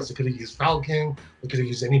anybody else. They could have used Falcon. They could have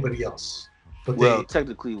used anybody else. But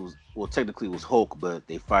technically it was Hulk, but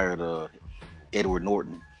they fired Edward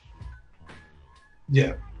Norton.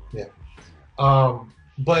 Yeah. But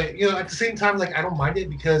at the same time, like I don't mind it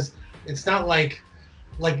because it's not like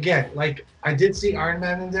again, like I did see Iron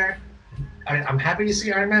Man in there. I'm happy to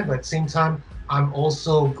see Iron Man, but at the same time, I'm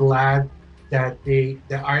also glad that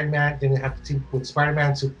Iron Man didn't have to team with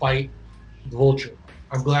Spider-Man to fight the Vulture.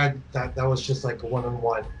 I'm glad that was just like a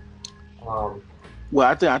one-on-one. Well,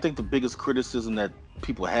 I think the biggest criticism that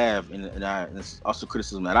people have, and it's also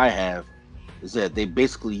criticism that I have, is that they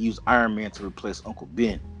basically use Iron Man to replace Uncle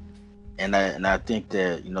Ben, and I think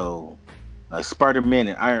that like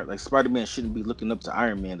Spider-Man shouldn't be looking up to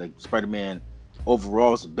Iron Man. Like Spider-Man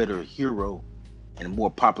overall is a better hero and a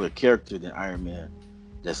more popular character than Iron Man.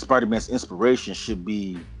 That Spider-Man's inspiration should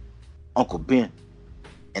be Uncle Ben.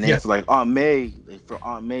 And then for like Aunt May,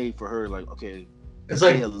 for her, like okay, it's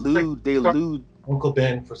they allude Uncle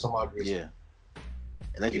Ben for some odd reason. Yeah,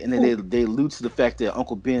 and then they allude to the fact that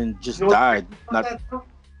Uncle Ben just died.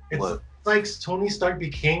 It's like Tony Stark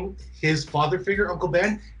became his father figure, Uncle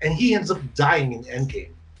Ben, and he ends up dying in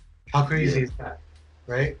Endgame. How crazy is that,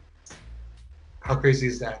 right? How crazy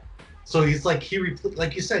is that? So he's like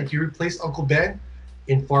like you said, he replaced Uncle Ben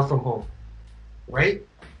in Far From Home, right?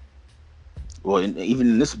 Well, even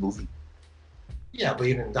in this movie. Yeah, but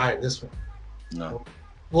he didn't die in this one. No.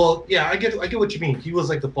 Well, yeah, I get what you mean. He was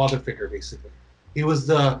like the father figure, basically. He was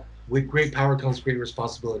the with great power comes great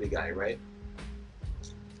responsibility guy, right?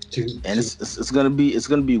 It's gonna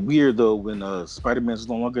be weird though when Spider-Man is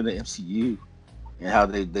no longer in the MCU, and how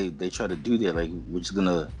they try to do that. Like we're just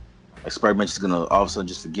gonna Spider-Man's just gonna all of a sudden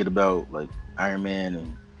just forget about like Iron Man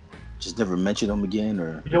and just never mention him again,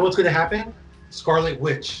 or you know what's gonna happen? Scarlet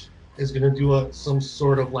Witch is gonna do some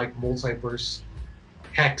sort of like multiverse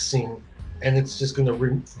hexing, and it's just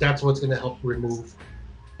gonna that's what's gonna help remove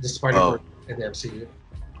the Spider-Verse in the MCU.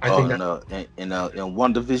 I think in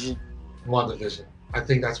WandaVision. WandaVision. I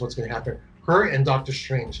think that's what's gonna happen. Her and Doctor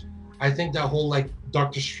Strange. I think that whole like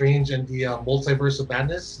Doctor Strange and the Multiverse of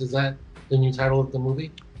Madness, is that the new title of the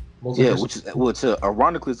movie?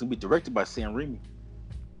 Ironically, it's gonna be directed by Sam Raimi.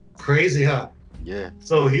 Crazy, huh? Yeah.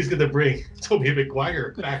 So he's gonna bring Tobey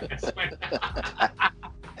Maguire back as Spider-Man.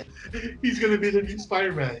 He's gonna be the new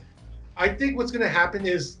Spider-Man. I think what's gonna happen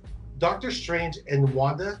is Doctor Strange and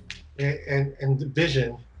Wanda and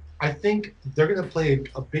Vision. I think they're gonna play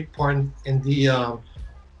a big part in the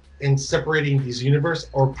in separating these universes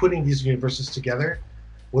or putting these universes together.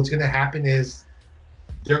 What's gonna happen is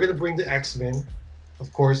they're gonna bring the X-Men.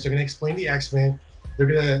 Of course, they're gonna explain the X-Men. They're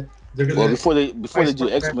gonna. Well, before they do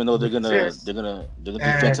X-Men, though, they're gonna do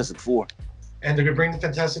Fantastic Four. And they're gonna bring the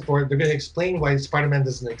Fantastic Four. They're gonna explain why Spider-Man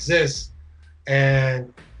doesn't exist,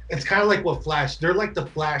 and it's kind of like what Flash. They're like the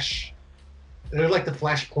Flash. They're like the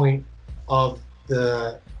Flashpoint of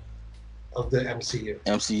the MCU.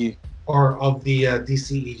 MCU. Or of the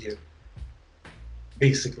DCEU.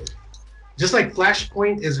 Basically, just like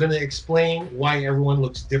Flashpoint is gonna explain why everyone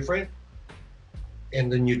looks different in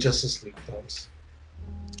the new Justice League films.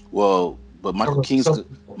 Well, But Michael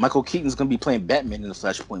Keaton's gonna be playing Batman in the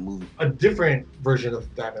Flashpoint movie. A different version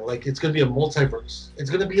of Batman. Like it's gonna be a multiverse. It's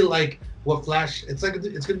gonna be like what Flash. It's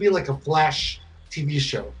gonna be like a Flash TV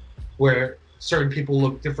show, where certain people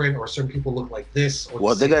look different or certain people look like this. Or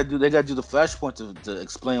well, they gotta do the Flashpoint to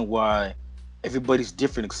explain why everybody's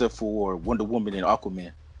different except for Wonder Woman and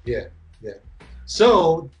Aquaman. Yeah.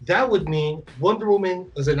 So that would mean Wonder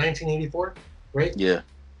Woman was in 1984, right? Yeah.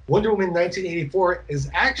 Wonder Woman 1984 is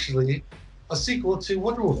actually a sequel to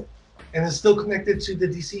Wonder Woman, and it's still connected to the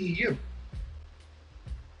DCEU.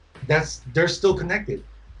 They're still connected.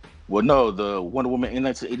 Well, no, the Wonder Woman in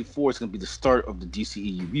 1984 is going to be the start of the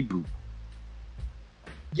DCEU reboot.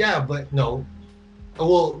 Yeah, but no.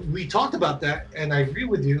 Well, we talked about that, and I agree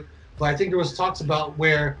with you. But I think there was talks about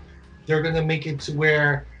where they're going to make it to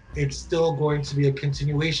where it's still going to be a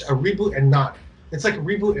continuation, a reboot and not. It's like a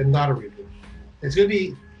reboot and not a reboot. It's going to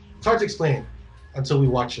be. It's hard to explain until we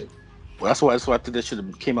watch it. Well, that's why I think they should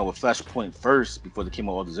have came out with Flashpoint first before they came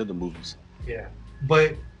out with all these other movies. Yeah,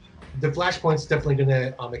 but the Flashpoint's definitely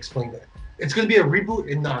gonna explain that. It's gonna be a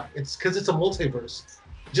reboot and not. It's because it's a multiverse.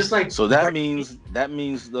 Just like so that means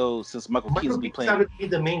though, since Michael Keaton's gonna be playing, gonna be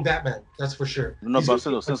the main Batman. That's for sure. No, but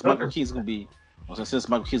since Michael Keaton's gonna be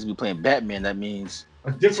playing Batman, that means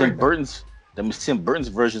a different Tim Burton's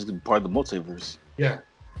version is gonna be part of the multiverse. Yeah.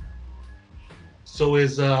 So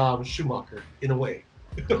is Schumacher in a way.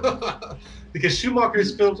 Because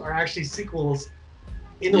Schumacher's films are actually sequels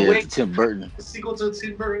in a way to Tim Burton. A sequel to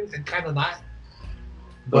Tim Burton and kind of not.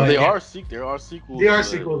 But they are sequels. They are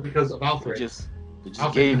sequels because of Alfred. They're just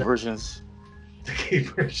gay versions. The gay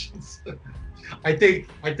versions. I think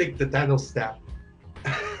the Thanos staff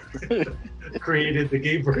created the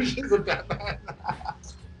gay versions of Batman.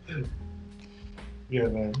 Yeah,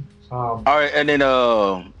 man. All right, and then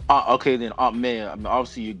then Aunt May. I mean,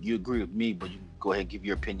 obviously you agree with me, but you can go ahead and give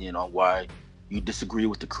your opinion on why you disagree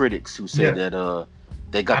with the critics who said that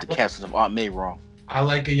they got the casting of Aunt May wrong. I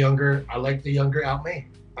like the younger Aunt May.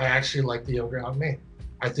 I actually like the younger Aunt May.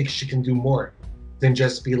 I think she can do more than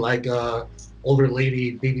just be like a older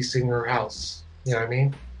lady babysitting her house. You know what I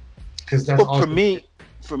mean? Because that's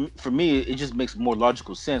for me, it just makes more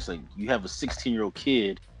logical sense. Like you have a 16-year-old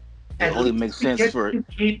kid. It only makes sense for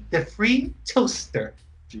keep the free toaster.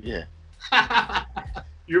 Yeah.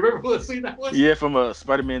 You remember what scene that was? Yeah, from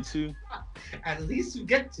Spider-Man 2. At least you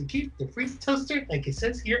get to keep the free toaster, like it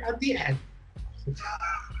says here at the end.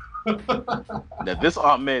 Now this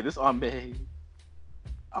Aunt May,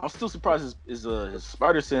 I'm still surprised his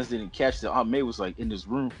spider sense didn't catch that Aunt May was like in this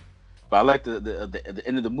room. But I like the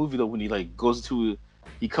end of the movie though when he like goes to,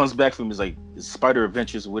 he comes back from his spider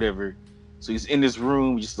adventures or whatever. So he's in this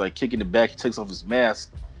room, just like kicking it back. He takes off his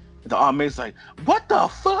mask, and the Aunt May's like, "What the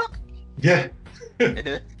fuck?" Yeah. And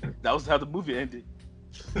then, that was how the movie ended.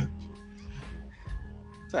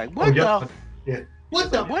 It's like, what the? Yeah. What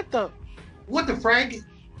the frag?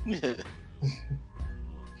 Yeah.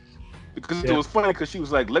 Because it was funny because she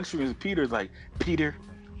was like lecturing to Peter, like, Peter,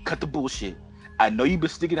 cut the bullshit. I know you've been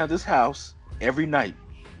sticking out this house every night.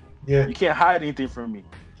 Yeah. You can't hide anything from me.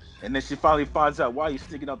 And then she finally finds out why he's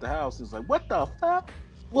sticking out the house. It's like, what the fuck?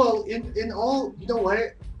 Well, in all, you know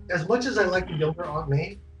what? As much as I like the younger Aunt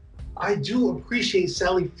May, I do appreciate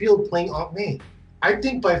Sally Field playing Aunt May. I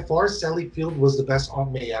think by far Sally Field was the best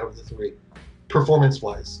Aunt May out of the three,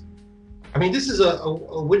 performance-wise. I mean, this is a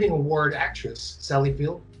winning award actress, Sally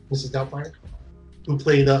Field, Mrs. Doubtfire, who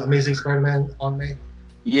played Amazing Spider-Man Aunt May.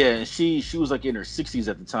 Yeah, and she was like in her 60s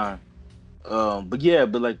at the time.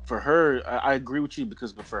 But like for her, I agree with you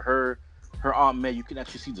because for her Aunt May, you can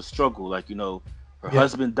actually see the struggle. Like, you know, her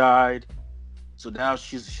husband died, so now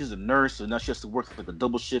she's a nurse, so now she has to work like a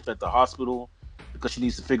double shift at the hospital because she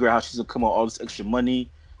needs to figure out how she's gonna come up with all this extra money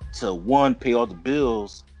to one, pay all the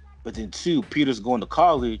bills, but then two, Peter's going to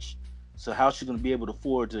college, so how's she gonna be able to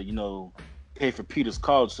afford to, you know, pay for Peter's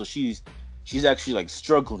college? So she's actually like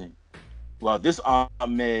struggling. While this Aunt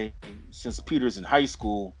May, since Peter's in high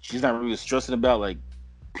school, she's not really stressing about like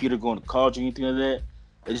Peter going to college or anything like that.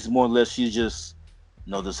 It's more or less she's just,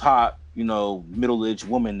 you know, this hot, you know, middle-aged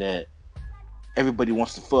woman that everybody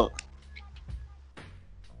wants to fuck.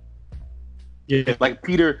 Yeah. Like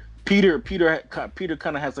Peter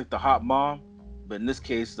kind of has like the hot mom, but in this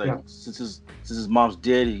case, like since his mom's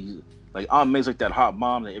dead, like Aunt May's like that hot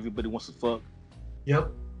mom that everybody wants to fuck.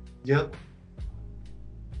 Yep.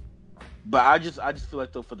 But I just feel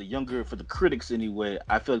like though for the critics anyway,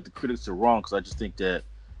 I feel like the critics are wrong because I just think that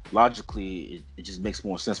logically it just makes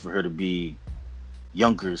more sense for her to be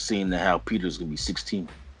younger, seeing that how Peter's gonna be 16.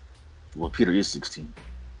 Well, Peter is 16.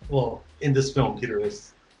 Well, in this film, Peter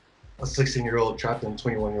is a 16-year-old trapped in a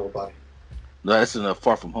 21-year-old body. No, that's in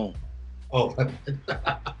Far From Home. Oh,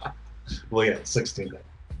 well, yeah, 16.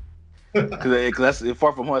 Cause that's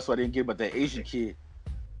Far From Home. That's why I didn't get about that Asian kid.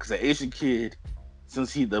 Cause the Asian kid,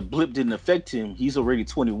 since the blip didn't affect him, he's already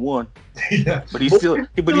 21. Yeah, But he's still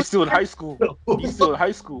in high school. He's still in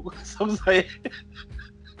high school. So I'm like,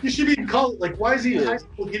 you should be in college. Like, why is he in Yeah. high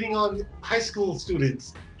school getting on high school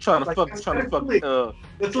students? trying to Like, fuck, that's trying to fuck, kinda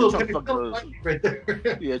That's a little trying to fuck, pedophile right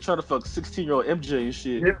there. yeah, trying to fuck 16-year-old MJ and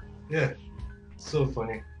shit. Yeah. Yeah, so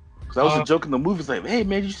funny. Cause I was a joke in the movie. It's like, hey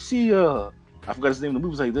man, you see I forgot his name in the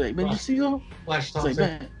movie. It's like, hey, man, you see him? Flash It's like, Thompson,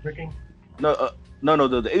 man, drinking. no,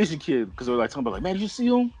 the Asian kid. Because they were like talking about like, man, did you see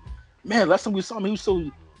him? Man, last time we saw him, he was so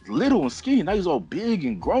little and skinny. Now he's all big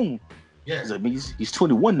and grown. Yeah, He's like, man, he's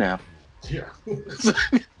 21 now. yeah.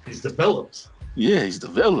 He's developed. Yeah, he's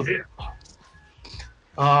developed. Yeah.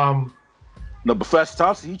 No, but Flash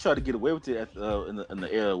Thompson, he tried to get away with it at when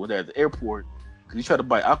they're at the airport because he tried to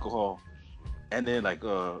buy alcohol, and then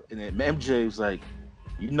MJ was like,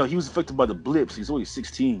 he was affected by the blips. He's only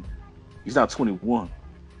 16. He's not 21.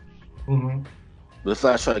 Mm-hmm. But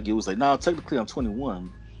Flash tried to get was like, nah, technically I'm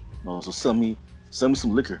 21. No, so sell me some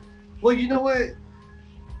liquor. Well, you know what?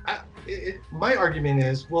 My argument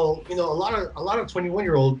is, well, a lot of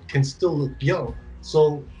 21-year-old can still look young.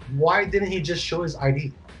 So why didn't he just show his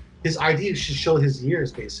ID? His ID should show his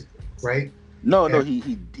years, basically, right? No,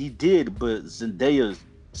 he did, but Zendaya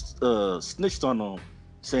snitched on him,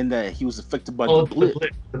 saying that he was affected by the blip.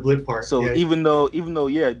 The blip part. So yeah. even though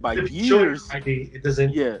by If you show years, his ID, it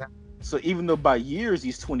doesn't. yeah. So even though by years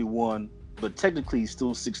he's 21, but technically he's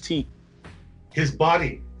still 16. His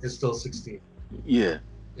body is still 16. Yeah.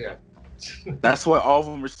 Yeah. That's why all of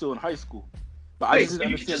them are still in high school. But Wait, I just so you can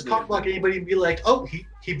understand just cock block anybody and be like, oh, he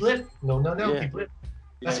blipped. No, Yeah. he blipped.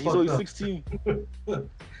 Yeah, That's he's only fucked up. 16.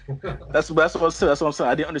 That's what I said. That's what I'm saying.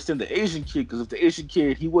 I didn't understand the Asian kid because if the Asian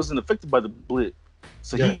kid, he wasn't affected by the blip,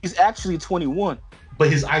 so Yeah. he's actually 21. But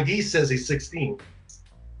his ID says he's 16.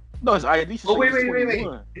 No, his ID. Oh, wait.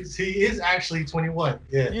 21. He is actually 21.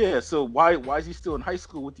 Yeah. Yeah. So why is he still in high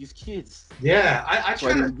school with these kids? Yeah. I So I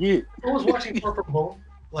tried to. didn't get. I was watching Far From Home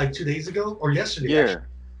like 2 days ago or yesterday. Yeah. Actually,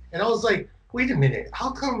 and I was like, wait a minute.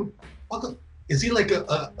 How come? Is he like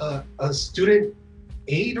a student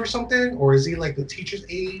aide or something, or is he like the teacher's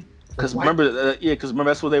aide? Because Like, remember,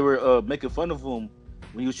 that's what they were making fun of him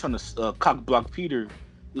when he was trying to cock block Peter.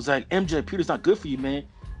 He was like, MJ, Peter's not good for you, man.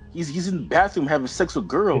 He's in the bathroom having sex with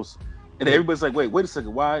girls, and everybody's like, wait a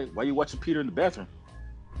second, why are you watching Peter in the bathroom?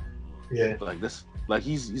 Yeah. Like that's like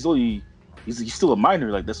he's still a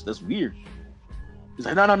minor. Like that's weird. He's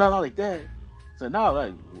like, no, not like that. It's like, no,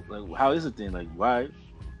 like how is it then? Like why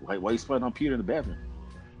you spying on Peter in the bathroom?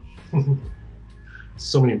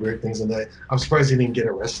 So many weird things in that. I'm surprised he didn't get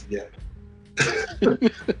arrested yet.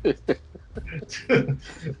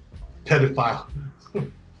 Pedophile.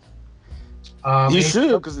 He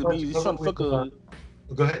should, because he's trying to fuck a.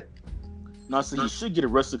 Go ahead. No, so he should get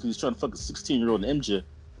arrested because he's trying to fuck a 16-year-old MJ.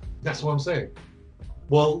 That's what I'm saying.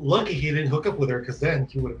 Well, lucky he didn't hook up with her, because then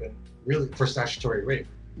he would have been really for statutory rape.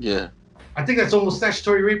 Yeah. I think that's almost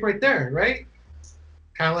statutory rape right there, right?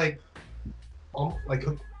 Kind of like,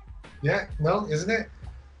 yeah, no, isn't it?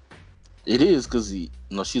 It is because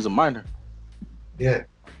she's a minor. Yeah.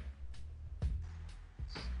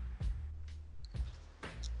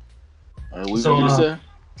 What were you So, gonna say?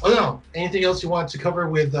 Oh no! Anything else you want to cover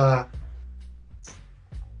with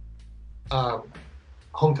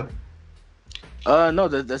Homecoming? No,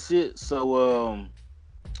 that's it. So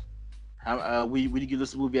we give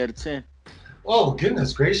this movie out of 10. Oh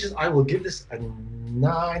goodness gracious! I will give this a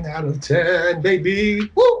 9 out of 10, baby.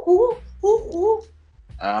 Woo, woo, woo, woo.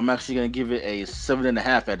 I'm actually gonna give it a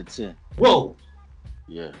 7.5 out of 10. Whoa!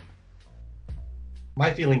 Yeah.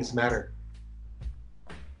 My feelings matter.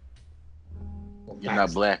 You're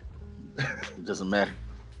not black. It doesn't matter.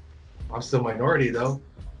 I'm still minority though.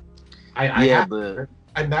 I matter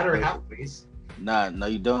halfways. Nah, no,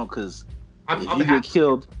 you don't, because I'm if you get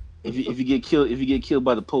killed, if you get killed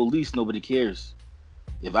by the police, nobody cares.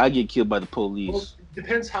 If I get killed by the police, Well,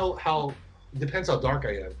 depends how dark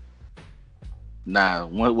I am. nah.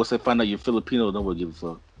 Once they find out you're Filipino, nobody give a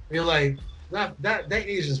fuck. You're like that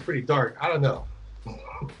Asian's pretty dark. I don't know.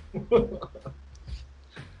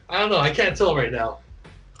 I don't know. I can't tell right now.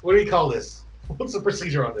 What do you call this? What's the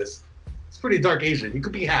procedure on this? It's pretty dark Asian. You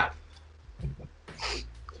could be half.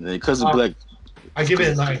 Because of black. I give it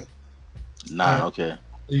a 9. Nah, okay.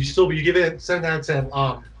 You give it 7 out of 10.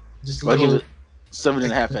 Just a I give little it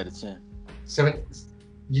 7.5 out of 10. 7.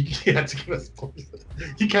 You have to give us.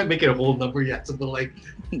 You can't make it a whole number. You have to put like.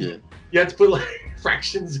 Yeah. You have to put like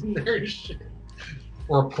fractions in there and shit.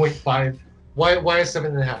 Or a 0.5. Why a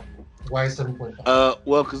 7.5? Why 7.5?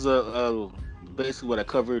 Well, because basically what I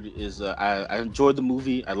covered is I enjoyed the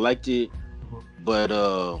movie. I liked it, but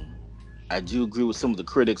I do agree with some of the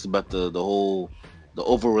critics about the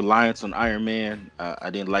over reliance on Iron Man. I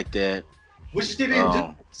didn't like that. Which they didn't do.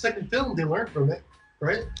 Um, Second film, they learned from it,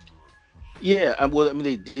 right? yeah, well, I mean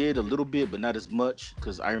they did a little bit, but not as much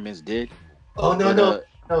because Iron Man's dead. Oh no, But no,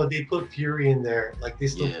 no! They put Fury in there. Like they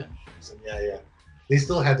still, yeah. yeah. They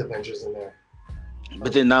still had the Avengers in there.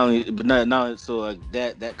 But then not only, but not so like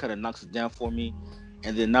that kind of knocks it down for me,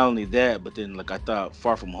 and then not only that, but then like I thought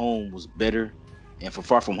Far From Home was better, and for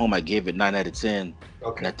Far From Home I gave it 9 out of 10, and I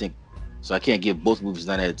Okay. think so I can't give both movies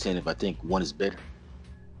 9 out of 10 if I think one is better.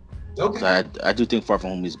 Okay. So I do think Far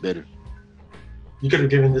From Home is better. You could have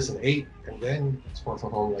given this an 8, and then it's Far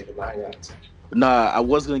From Home like a 9 out of 10. But nah, I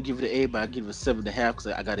was gonna give it an 8, but I give it a 7.5 because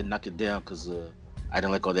I got to knock it down because I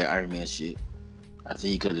didn't like all that Iron Man shit. I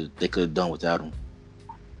think they could have done without him.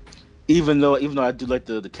 Even though I do like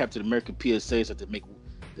the Captain America PSAs that they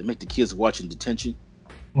make the kids watch in detention.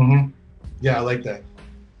 Mm-hmm. Yeah, I like that.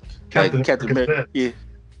 Like Captain America, said, yeah.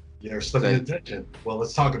 You're stuck in detention. Well,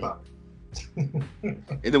 let's talk about it.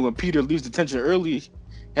 And then when Peter leaves detention early,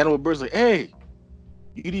 Hannibal Buress like, "Hey,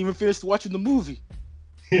 you didn't even finish watching the movie."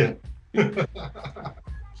 Yeah. And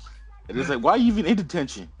it's like, "Why are you even in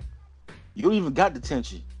detention? You don't even got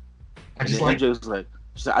detention." I And just then like. MJ was like,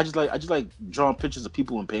 I just like drawing pictures of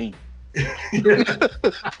people in pain."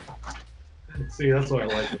 See, that's why I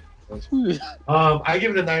like it. I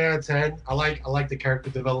give it a 9 out of 10. I like the character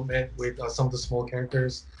development with some of the small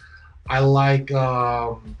characters. I like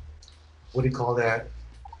what do you call that?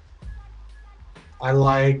 I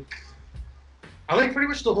like pretty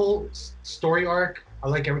much the whole story arc. I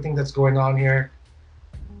like everything that's going on here.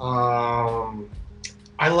 I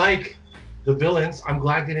like the villains. I'm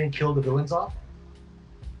glad they didn't kill the villains off.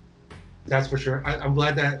 That's for sure. I'm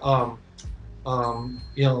glad that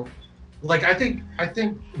you know, like I think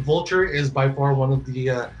Vulture is by far one of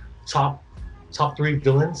the top 3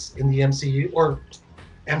 villains in the MCU or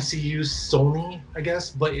MCU Sony, I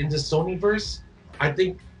guess. But in the Sony verse, I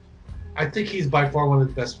think he's by far one of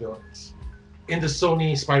the best villains in the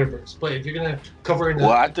Sony Spider Verse. But if you're gonna cover in the,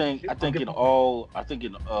 Well, I think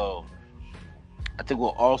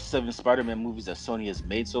with all 7 Spider-Man movies that Sony has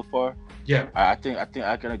made so far, yeah, I think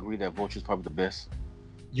I can agree that Vulture's probably the best.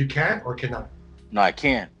 you can or cannot. No, I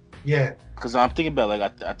can't. Yeah, Because I'm thinking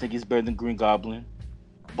about I think he's better than Green Goblin.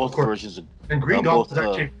 Both versions of and Green Goblin's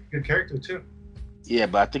actually a good character too. yeah,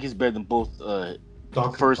 but I think he's better than both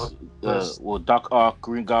Doc Ock,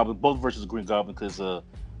 Green Goblin, both versions of Green Goblin because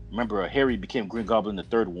remember Harry became Green Goblin in the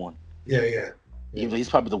third one. Yeah. Even he's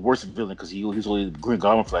probably the worst villain because he was only Green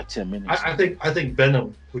Goblin for like 10 minutes. I think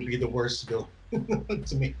Venom would be the worst villain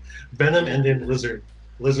to me. Venom and then Lizard.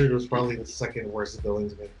 Lizard was probably the second worst villain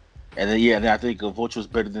to me. And then I think Vulture was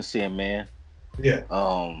better than Sandman. Yeah.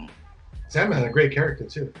 Sandman had a great character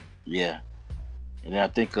too. Yeah. And then I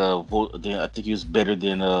think he was better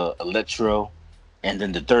than Electro, and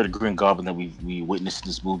then the third Green Goblin that we witnessed in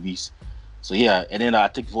these movies. So yeah, and then I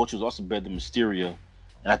think Vulture was also better than Mysterio,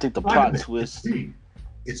 and I think the plot twist.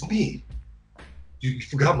 It's me. You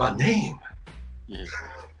forgot my name. Yeah.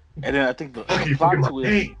 And then I think the plot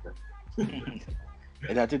twist.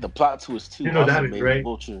 And I think the plot twist too. You know that is right.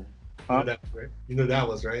 Vulture. Huh? You know that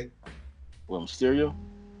was right. Well, Mysterio.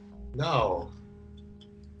 No.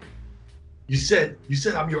 You said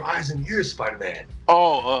I'm your eyes and ears, Spider-Man.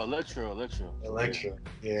 Oh, Electro.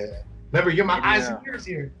 Yeah. Remember, you're my eyes and ears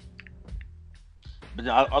here. But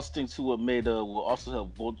I also think too what made will also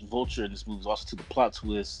help Vulture in this movie is also to the plot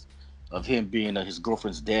twist of him being his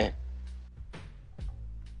girlfriend's dad.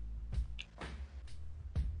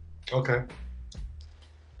 Okay.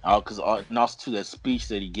 Because and also to that speech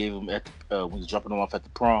that he gave him at when he was dropping him off at the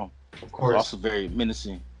prom. Of course. Also very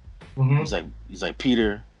menacing. Mm-hmm. He's like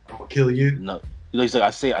Peter. I'm gonna kill you. No, he's like I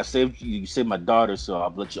saved you. You saved my daughter, so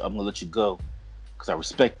I'm gonna let you go because I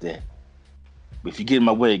respect that. But if you get in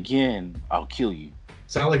my way again, I'll kill you.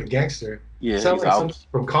 Sound like a gangster. Yeah. Sound like something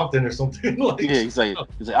from Compton or something. Like, yeah. He's like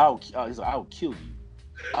I'll kill you.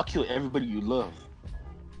 I'll kill everybody you love.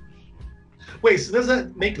 Wait, so does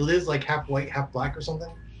that make Liz like half white, half black or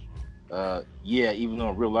something? Yeah, even though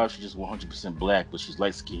in real life she's just 100% black, but she's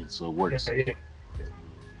light skinned, so it works. Yeah.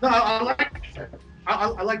 No, I like that.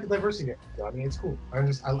 I like the diversity. I mean, it's cool. I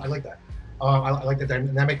like that. I like the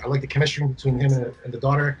dynamic. I like the chemistry between him and the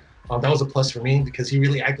daughter. That was a plus for me because he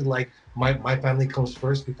really acted like my family comes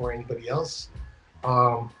first before anybody else.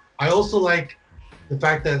 I also like the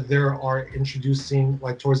fact that they are introducing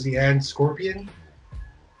like towards the end Scorpion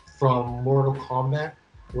from Mortal Kombat.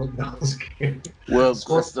 What? No, I'm just kidding. Well,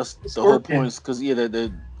 Scorp- that's the whole Scorpion. point. Is because yeah,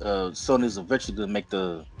 the Sony's eventually gonna make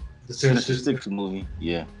the The Sinister Sinister. Six movie.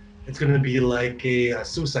 Yeah. It's gonna be like a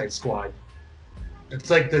Suicide Squad. It's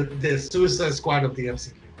like the Suicide Squad of the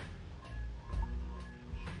MCU.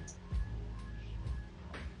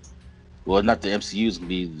 Well, not the MCU. It's gonna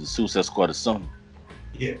be the Suicide Squad of Sony.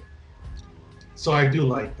 Yeah. So I do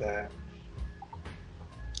like that.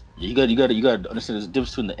 You got to understand there's a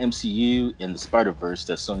difference between the MCU and the Spider Verse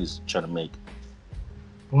that Sony's trying to make.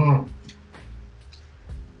 Mm.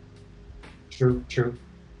 True, true.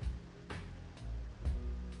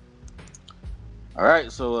 All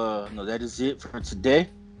right, so no, that is it for today.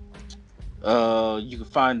 You can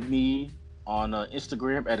find me on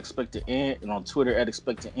Instagram at Expected Ant and on Twitter at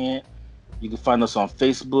Expected Ant. You can find us on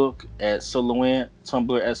Facebook at Solo Ant,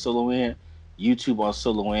 Tumblr at Solo Ant, YouTube on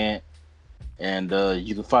Solo Ant, and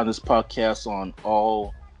you can find this podcast on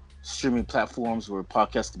all streaming platforms where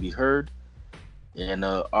podcasts can be heard. And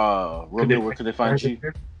Romeo, where can they find you?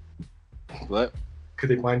 What? Could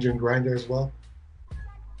they find you in Grindr as well?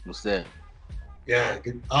 What's that? Yeah.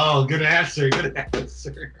 Good. Oh, good answer. Good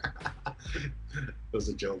answer. That was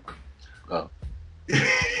a joke. Oh.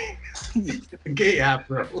 Gay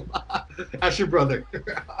afro. That's your brother.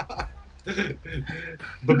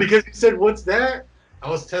 But because you said, "What's that?" I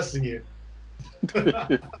was testing you.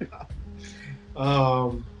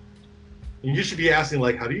 You should be asking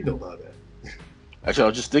like, "How do you know about that?" Actually, I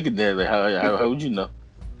was just thinking that. Like, how would you know?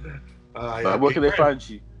 Where can they find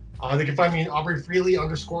you? They can find me in Aubrey Freely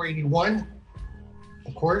 _81,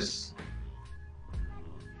 of course.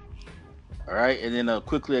 All right, and then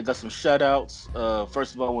quickly, I got some shout outs.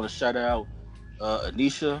 First of all, I want to shout out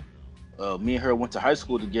Anisha. Me and her went to high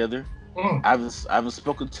school together. I haven't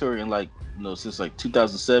spoken to her in since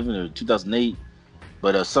 2007 or 2008,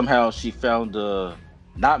 but somehow she found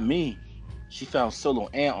not me. She found Solo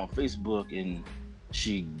Ant on Facebook, and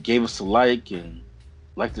she gave us a like and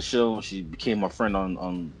liked the show. And she became my friend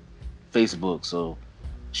on Facebook. So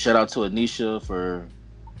shout out to Anisha for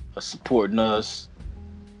supporting us.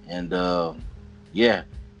 And yeah,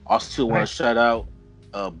 also want to shout out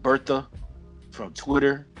Bertha from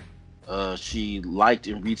Twitter. She liked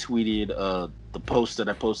and retweeted the post that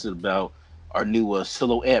I posted about our new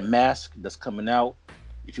Solo Ant mask that's coming out.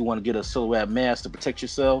 If you want to get a Solo Ant mask to protect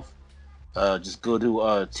yourself, just go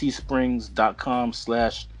to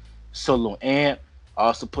teesprings.com/soloant. I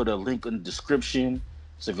also put a link in the description.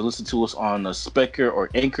 So if you listen to us on Specker or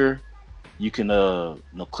Anchor, you can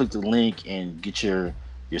click the link and get your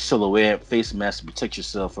Solo Ant face mask to protect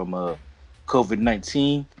yourself from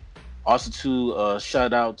COVID-19. Also to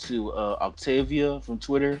shout out to Octavia from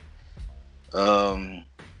Twitter.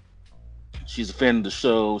 She's a fan of the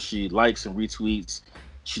show. She likes and retweets.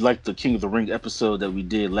 She liked the King of the Ring episode that we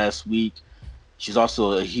did last week. She's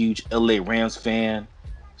also a huge LA Rams fan.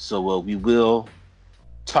 So we will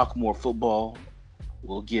talk more football.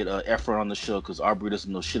 We'll get Efren on the show because Aubrey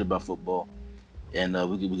doesn't know shit about football. And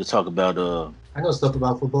we can talk about I know stuff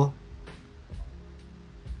about football.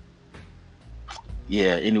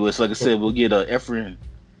 Yeah. Anyway, so like I said, we'll get Efren.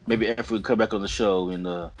 Maybe Efren will come back on the show and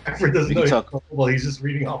Efren doesn't know about football. He's just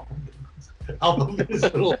reading off of his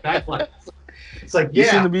little backlines. It's like he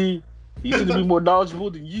seemed to be more knowledgeable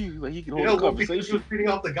than you. Like he can hold a conversation. He was reading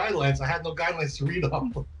off the guidelines. I had no guidelines to read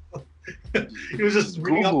off. He was just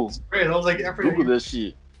reading Google. off the spread. I was like, Efren, Google that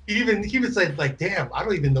shit. He even said, like, damn, I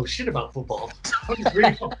don't even know shit about football. I'm just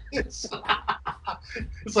reading off this.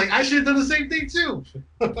 It's like I should have done the same thing too.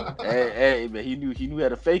 hey, man, he knew how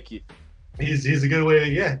to fake it. He's a good way,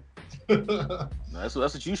 yeah. That's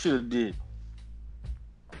what you should have did.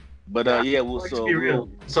 But yeah,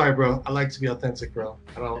 Sorry, bro. I like to be authentic, bro.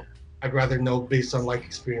 I'd rather know based on like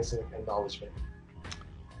experience and acknowledgement.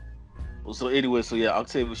 Well, so anyway, yeah,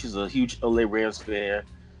 Octavia, she's a huge LA Rams fan.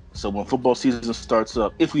 So when football season starts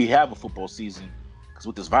up, if we have a football season, because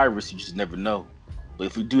with this virus, you just never know. But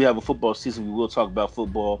if we do have a football season, we will talk about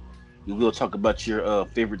football. We will talk about your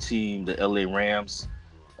favorite team, the LA Rams.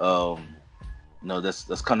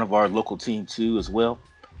 That's kind of our local team too, as well.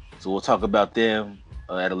 So we'll talk about them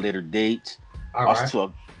at a later date. All also,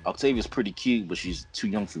 right. Octavia's pretty cute, but she's too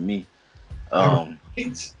young for me.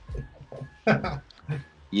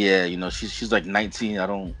 Yeah, she's like 19. I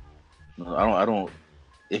don't.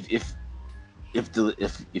 If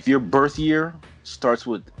your birth year starts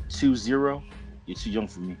with 20, you're too young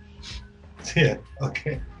for me. Yeah.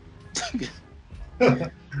 Okay.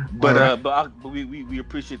 But we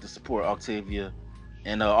appreciate the support, Octavia,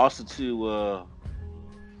 and also to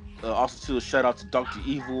a shout out to Dr.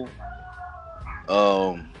 Evil.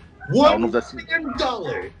 $1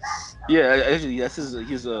 million. Yeah, actually, that's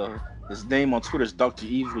his his name on Twitter is Dr.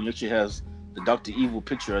 Evil. He actually has the Dr. Evil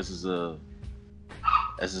picture as his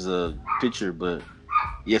picture. But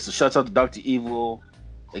yeah, so shouts out to Dr. Evil.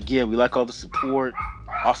 Again, we like all the support.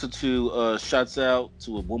 Also to shouts out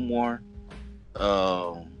to one more.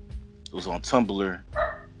 It was on Tumblr.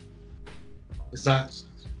 It's not.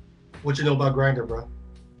 What you know about Grindr, bro?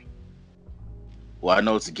 Well, I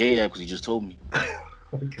know it's a gay app because you just told me.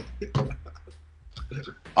 Okay.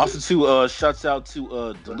 Also to shouts out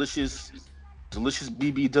to delicious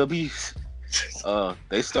BBWs.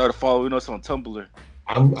 They started following us on Tumblr.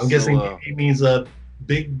 I'm guessing BB means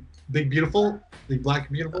big beautiful, big black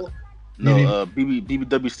beautiful. No,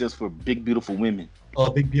 BBW stands for Big Beautiful Women.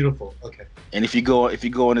 Oh, big beautiful. Okay. And if you go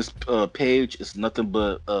on his page, it's nothing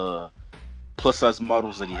but plus size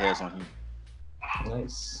models that he has on here.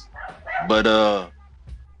 Nice. But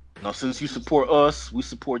now since you support us, we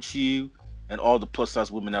support you and all the plus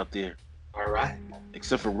size women out there. All right.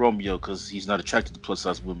 Except for Romeo, because he's not attracted to plus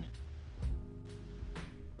size women.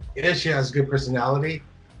 If she has good personality,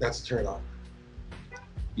 that's a turn on.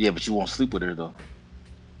 Yeah, but you won't sleep with her though.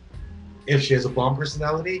 If she has a bomb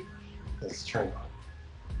personality, that's a turn on.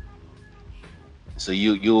 So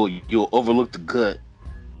you'll overlook the gut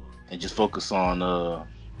and just focus on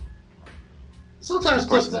Sometimes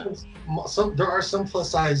there are some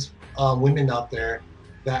plus size women out there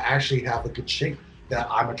that actually have a good shape that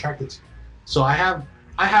I'm attracted to. So I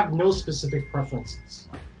have no specific preferences.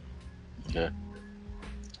 Okay.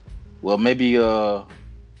 Well, maybe I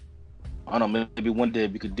don't know. Maybe one day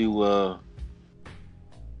we could do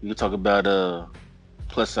we could talk about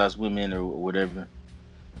plus size women or whatever.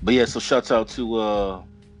 But yeah, so shouts out to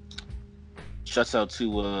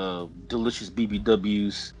delicious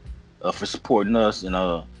BBWs for supporting us, and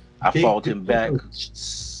I followed him back.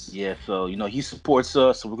 Yeah, so he supports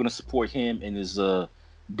us, so we're gonna support him in his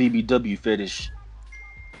BBW fetish.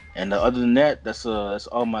 And other than that, that's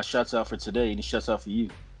all my shouts out for today. Any shouts out for you?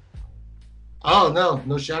 Oh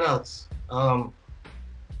no shout outs.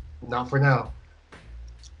 Not for now.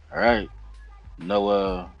 All right.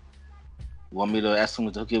 No, want me to ask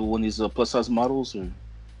someone to hook you with one of these plus size models, or?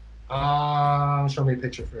 Show me a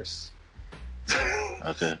picture first.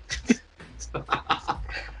 Okay.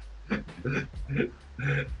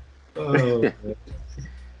 Oh.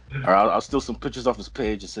 All right, I'll steal some pictures off his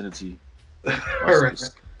page and send it to you. All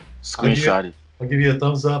right. Screenshot it. I'll give you a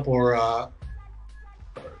thumbs up or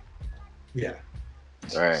yeah.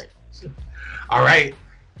 All right. All right.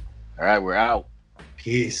 All right, we're out.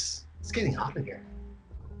 Peace. It's getting hot in here.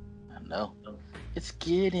 I know. It's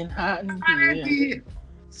getting hot in here.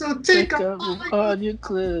 So take off all your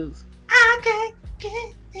clothes.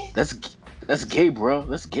 That's gay, bro.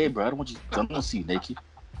 That's gay, bro. I don't want to see you naked.